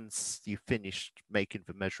once you finished making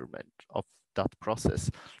the measurement of that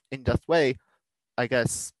process. In that way, I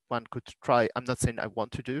guess one could try. I'm not saying I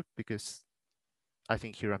want to do, because I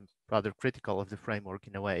think here I'm rather critical of the framework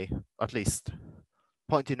in a way, at least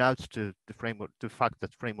pointing out to the framework, the fact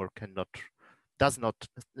that framework does not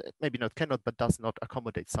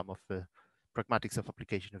accommodate some of the pragmatics of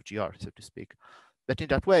application of GR, so to speak. But in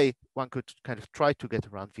that way, one could kind of try to get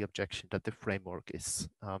around the objection that the framework is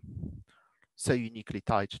so uniquely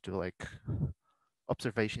tied to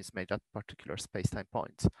observations made at particular space-time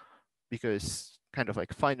points, because kind of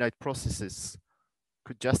finite processes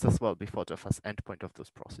could just as well be thought of as endpoint of those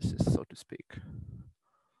processes, so to speak.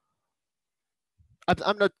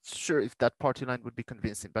 I'm not sure if that party line would be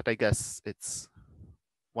convincing, but I guess it's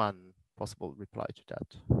one possible reply to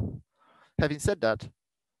that. Having said that,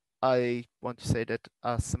 I want to say that,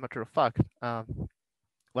 as a matter of fact,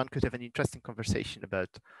 one could have an interesting conversation about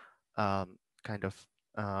and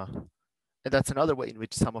that's another way in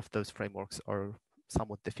which some of those frameworks are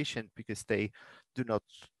somewhat deficient, because they do not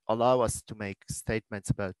allow us to make statements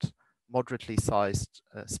about moderately sized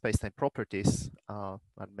space-time properties,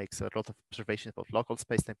 and makes a lot of observations about local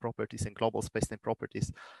space-time properties and global space-time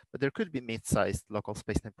properties. But there could be mid-sized local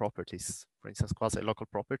space-time properties, for instance, quasi-local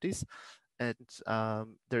properties. And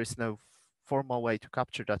there is no formal way to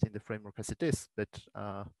capture that in the framework as it is, but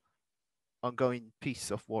ongoing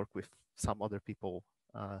piece of work with some other people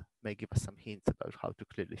may give us some hints about how to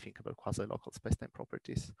clearly think about quasi-local space-time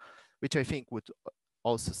properties, which I think would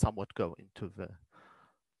also somewhat go into the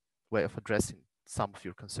way of addressing some of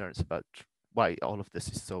your concerns about why all of this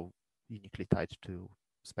is so uniquely tied to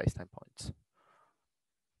space-time points.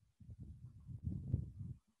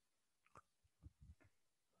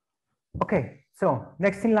 Okay, so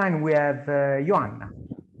next in line we have Joanna.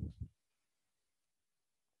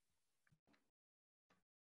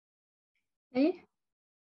 Hey.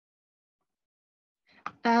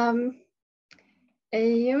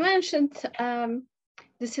 You mentioned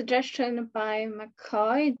the suggestion by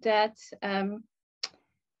McCoy that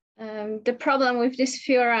the problem with these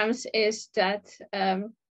theorems is that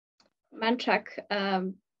Manchak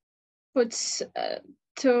puts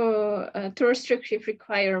too restrictive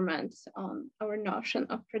requirements on our notion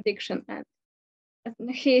of prediction, and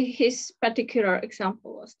his particular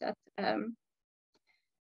example was that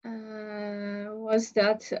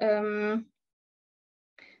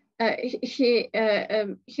he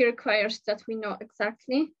requires that we know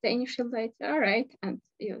exactly the initial data, right? And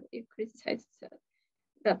you criticize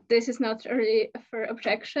that this is not really a fair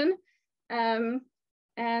objection. And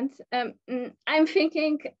I'm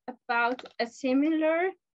thinking about a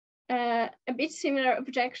bit similar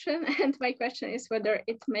objection, and my question is whether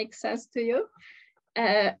it makes sense to you.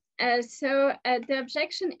 So the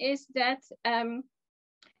objection is that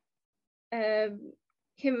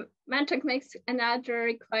Manchak makes another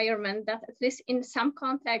requirement that, at least in some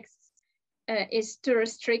contexts, is too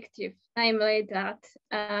restrictive, namely that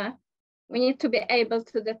we need to be able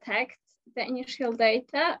to detect the initial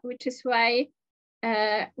data, which is why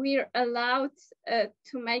we're allowed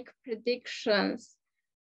to make predictions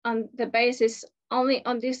on the basis only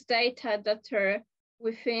on this data that are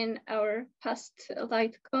within our past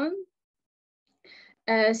light cone.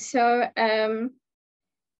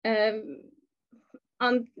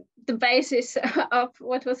 On the basis of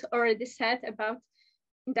what was already said about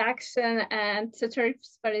induction and saturative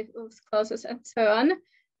particles clauses and so on,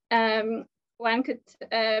 one could,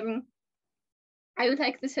 I would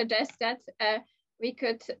like to suggest that we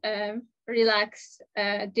could relax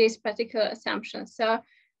these particular assumptions. So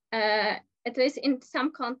at least in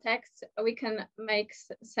some contexts, we can make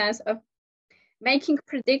sense of making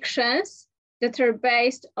predictions that are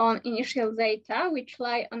based on initial data, which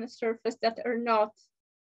lie on a surface that are not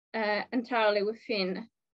entirely within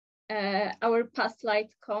our past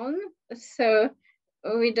light cone. So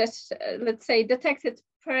we just, let's say, detected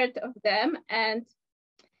part of them, and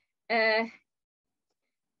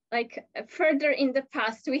like further in the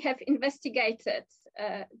past, we have investigated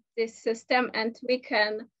this system, and we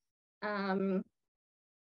can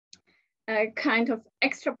kind of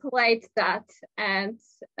extrapolate that, and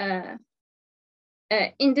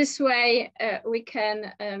in this way we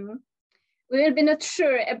can we will be not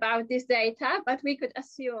sure about this data, but we could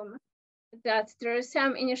assume that there is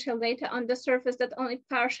some initial data on the surface that only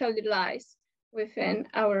partially lies within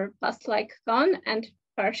our past light cone and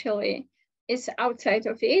partially is outside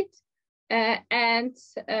of it, and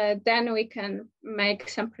then we can make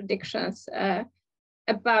some predictions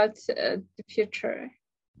about the future.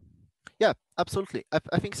 Yeah, absolutely.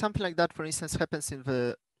 I think something like that, for instance, happens in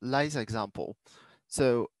the LISA example.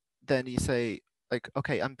 So then you say, like,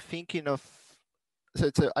 okay, I'm thinking of, so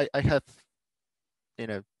I have, you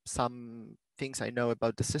know, some things I know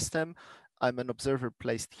about the system. I'm an observer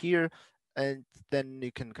placed here. And then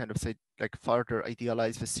you can kind of say, like, further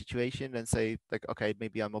idealize the situation and say, like, okay,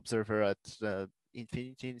 maybe I'm observer at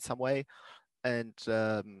infinity in some way. And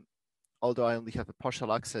although I only have a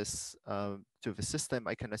partial access to the system,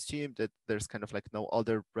 I can assume that there's kind of like no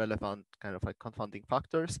other relevant kind of like confounding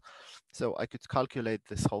factors. So I could calculate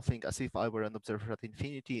this whole thing as if I were an observer at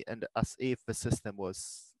infinity, and as if the system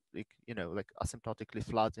was, like, you know, like asymptotically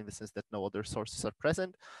flat in the sense that no other sources are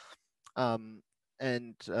present.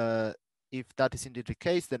 If that is indeed the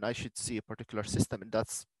case, then I should see a particular system, and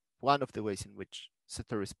that's one of the ways in which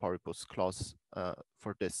ceteris paribus clause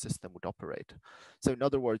for this system would operate. So in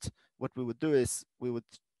other words, what we would do is we would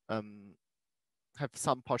have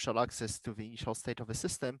some partial access to the initial state of a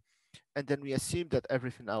system, and then we assume that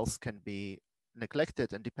everything else can be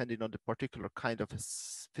neglected, and depending on the particular kind of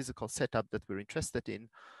physical setup that we're interested in,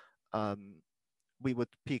 we would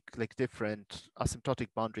pick like different asymptotic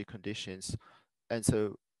boundary conditions, and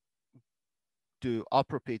so do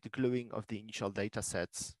appropriate gluing of the initial data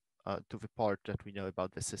sets to the part that we know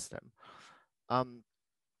about the system.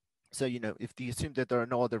 So, you know, if you assume that there are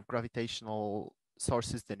no other gravitational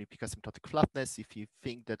sources, then you pick asymptotic flatness. If you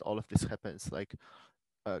think that all of this happens like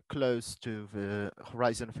close to the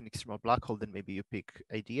horizon of an extremal black hole, then maybe you pick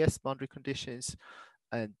ADS boundary conditions.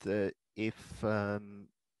 And if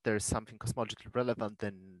there's something cosmologically relevant,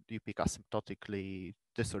 then you pick asymptotically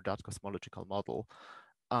this or that cosmological model.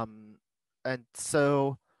 And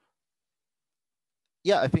so,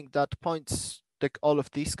 yeah, I think that points, like all of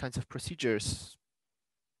these kinds of procedures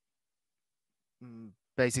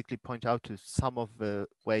basically point out to some of the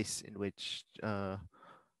ways in which kind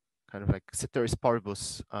of like ceteris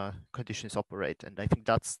paribus conditions operate. And I think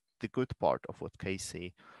that's the good part of what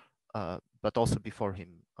Casey, but also before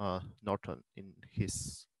him, Norton, in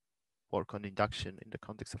his work on induction in the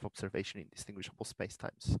context of observation in distinguishable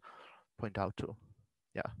spacetimes, point out to.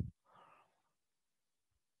 Yeah.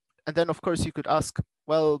 And then, of course, you could ask,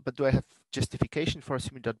 well, but do I have justification for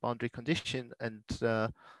assuming that boundary condition? And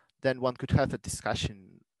then one could have a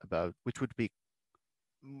discussion about, which would be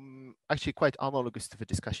actually quite analogous to the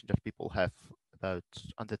discussion that people have about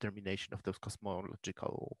undetermination of those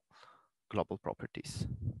cosmological global properties.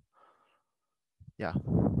 Yeah.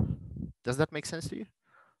 Does that make sense to you?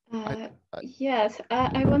 Yes,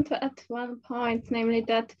 I want to add one point, namely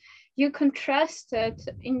that you contrasted,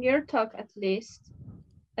 in your talk at least,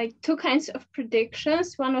 like two kinds of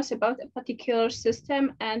predictions. One was about a particular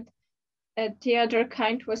system, and the other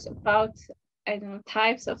kind was about, I don't know,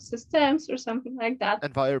 types of systems or something like that.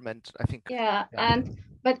 Environment, I think. Yeah.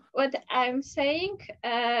 But what I'm saying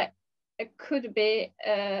it could be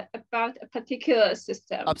about a particular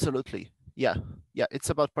system. Absolutely. Yeah. Yeah, it's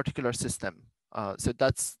about particular system. So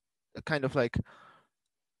that's kind of like,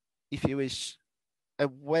 if you wish, a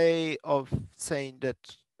way of saying that,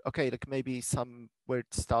 okay, like maybe some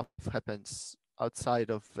weird stuff happens outside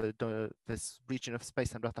of this region of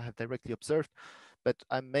space-time that I have directly observed, but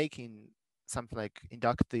I'm making something like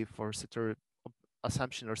inductive or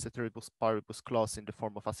assumption or ceteris paribus clause in the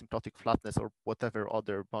form of asymptotic flatness or whatever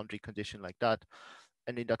other boundary condition like that.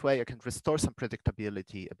 And in that way, I can restore some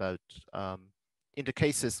predictability about, in the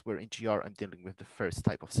cases where in GR I'm dealing with the first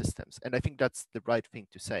type of systems. And I think that's the right thing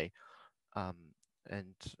to say.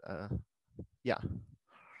 Yeah.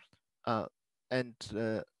 And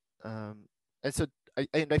so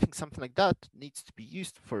I think something like that needs to be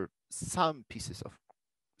used for some pieces of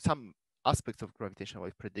some aspects of gravitational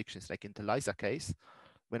wave predictions, like in the LISA case,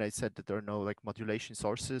 when I said that there are no like modulation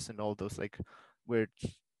sources and all those like weird,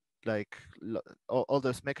 like all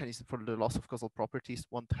those mechanisms for the loss of causal properties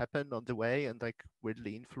won't happen on the way and like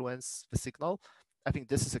weirdly influence the signal. I think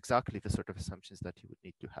this is exactly the sort of assumptions that you would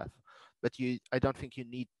need to have, but I don't think you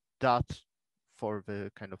need that for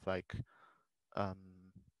the kind of like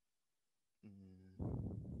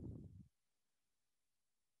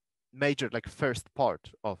major like first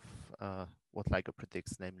part of what LIGO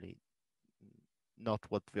predicts, namely not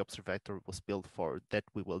what the observator was built for, that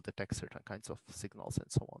we will detect certain kinds of signals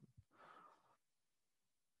and so on.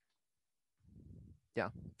 Yeah,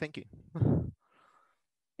 thank you.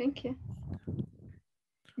 Thank you.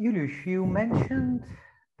 Juliusz, you mentioned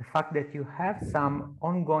the fact that you have some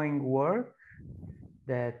ongoing work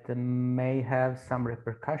that may have some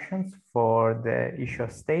repercussions for the issue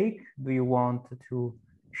of stake. Do you want to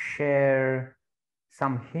share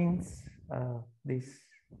some hints?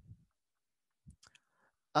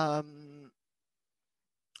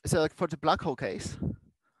 So like for the black hole case,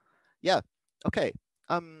 yeah, okay.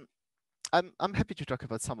 I'm happy to talk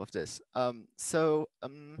about some of this.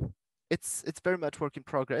 It's very much work in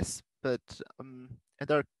progress, but and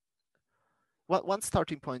there one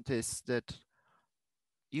starting point is that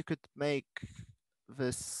you could make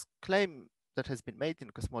this claim that has been made in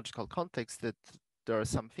a cosmological context that there are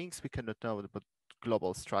some things we cannot know about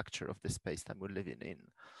global structure of the space-time we're living in.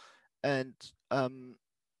 And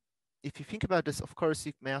if you think about this, of course,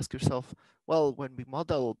 you may ask yourself, well, when we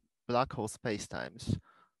model black hole spacetimes,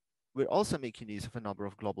 we're also making use of a number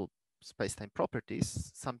of global spacetime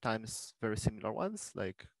properties, sometimes very similar ones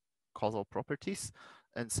like causal properties,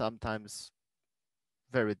 and sometimes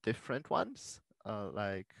very different ones,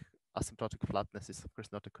 like asymptotic flatness is of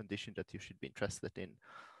course not a condition that you should be interested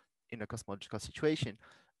in a cosmological situation.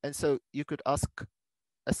 And so you could ask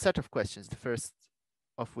a set of questions, the first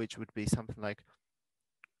of which would be something like,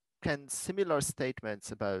 can similar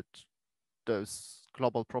statements about those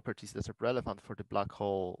global properties that are relevant for the black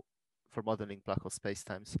hole, for modeling black hole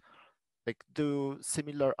spacetimes, like do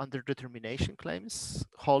similar underdetermination claims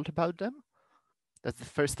hold about them? That's the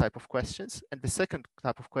first type of questions. And the second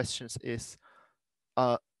type of questions is,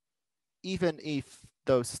 even if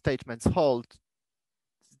those statements hold,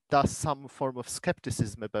 does some form of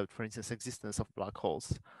skepticism about, for instance, existence of black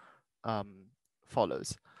holes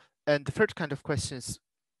follows? And the third kind of questions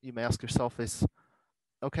you may ask yourself is,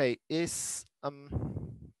 okay, is a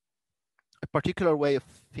particular way of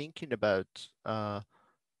thinking about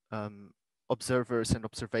observers and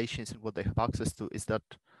observations and what they have access to, is that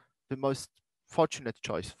the most fortunate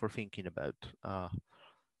choice for thinking about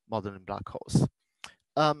modeling black holes?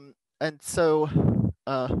 And so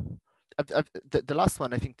the last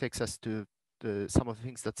one, I think, takes us to some of the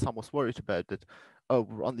things that Sam was worried about, that, oh,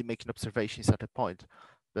 we're only making observations at a point,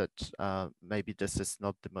 but maybe this is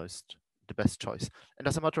not the best choice. And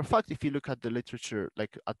as a matter of fact, if you look at the literature,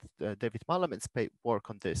 like at David Malaman's work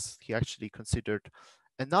on this, he actually considered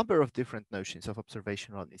a number of different notions of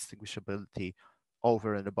observational indistinguishability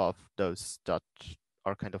over and above those that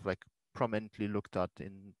are kind of like prominently looked at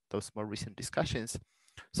in those more recent discussions.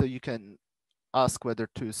 So you can ask whether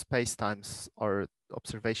two spacetimes are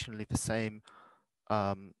observationally the same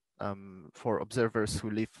for observers who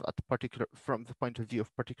live at from the point of view of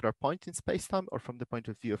a particular point in spacetime, or from the point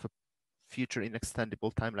of view of a future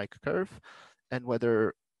inextendable time-like curve, and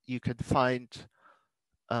whether you can find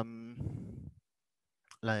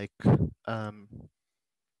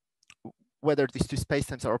whether these two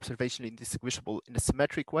spacetimes are observationally indistinguishable in a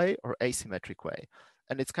symmetric way or asymmetric way.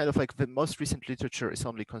 And it's kind of like the most recent literature is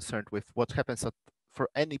only concerned with what happens for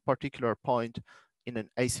any particular point in an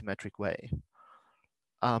asymmetric way.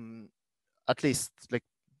 At least like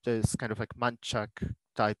there's kind of like Manchak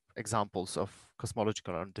type examples of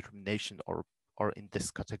cosmological undetermination or in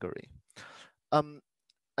this category.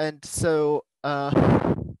 And so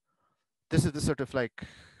this is the sort of like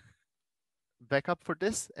backup for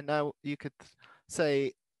this. And now you could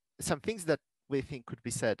say some things that we think could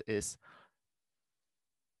be said is,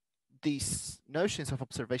 these notions of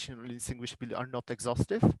observational indistinguishability are not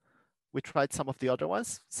exhaustive. We tried some of the other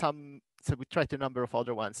ones. So we tried a number of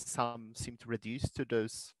other ones. Some seem to reduce to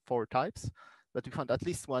those 4 types, but we found at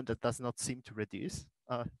least one that does not seem to reduce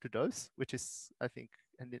to those, which is, I think,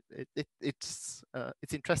 and it's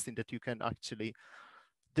interesting that you can actually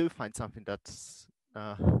do find something that's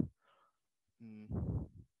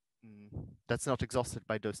that's not exhausted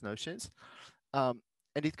by those notions. And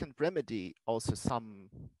it can remedy also some,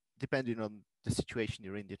 depending on the situation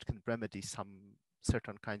you're in, it can remedy some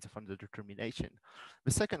certain kinds of underdetermination.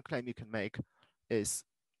 The second claim you can make is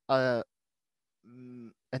a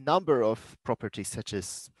number of properties, such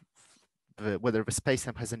as whether the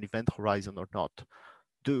spacetime has an event horizon or not,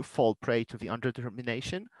 do fall prey to the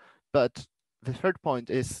underdetermination. But the third point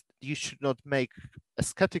is you should not make a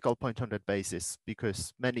skeptical point on that basis,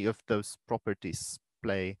 because many of those properties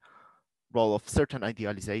play role of certain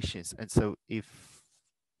idealizations. And so if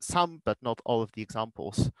some, but not all of the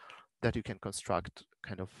examples that you can construct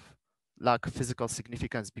kind of lack physical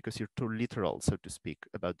significance because you're too literal, so to speak,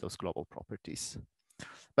 about those global properties.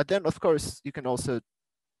 But then, of course, you can also,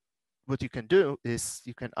 what you can do is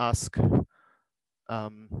you can ask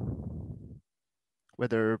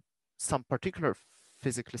whether some particular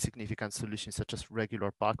physically significant solutions, such as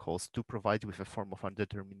regular black holes, do provide with a form of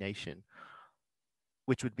underdetermination,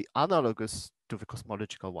 which would be analogous to the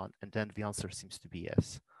cosmological one. And then the answer seems to be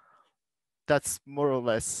yes. That's more or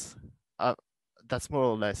less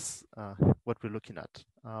what we're looking at.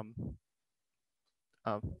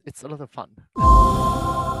 It's a lot of fun.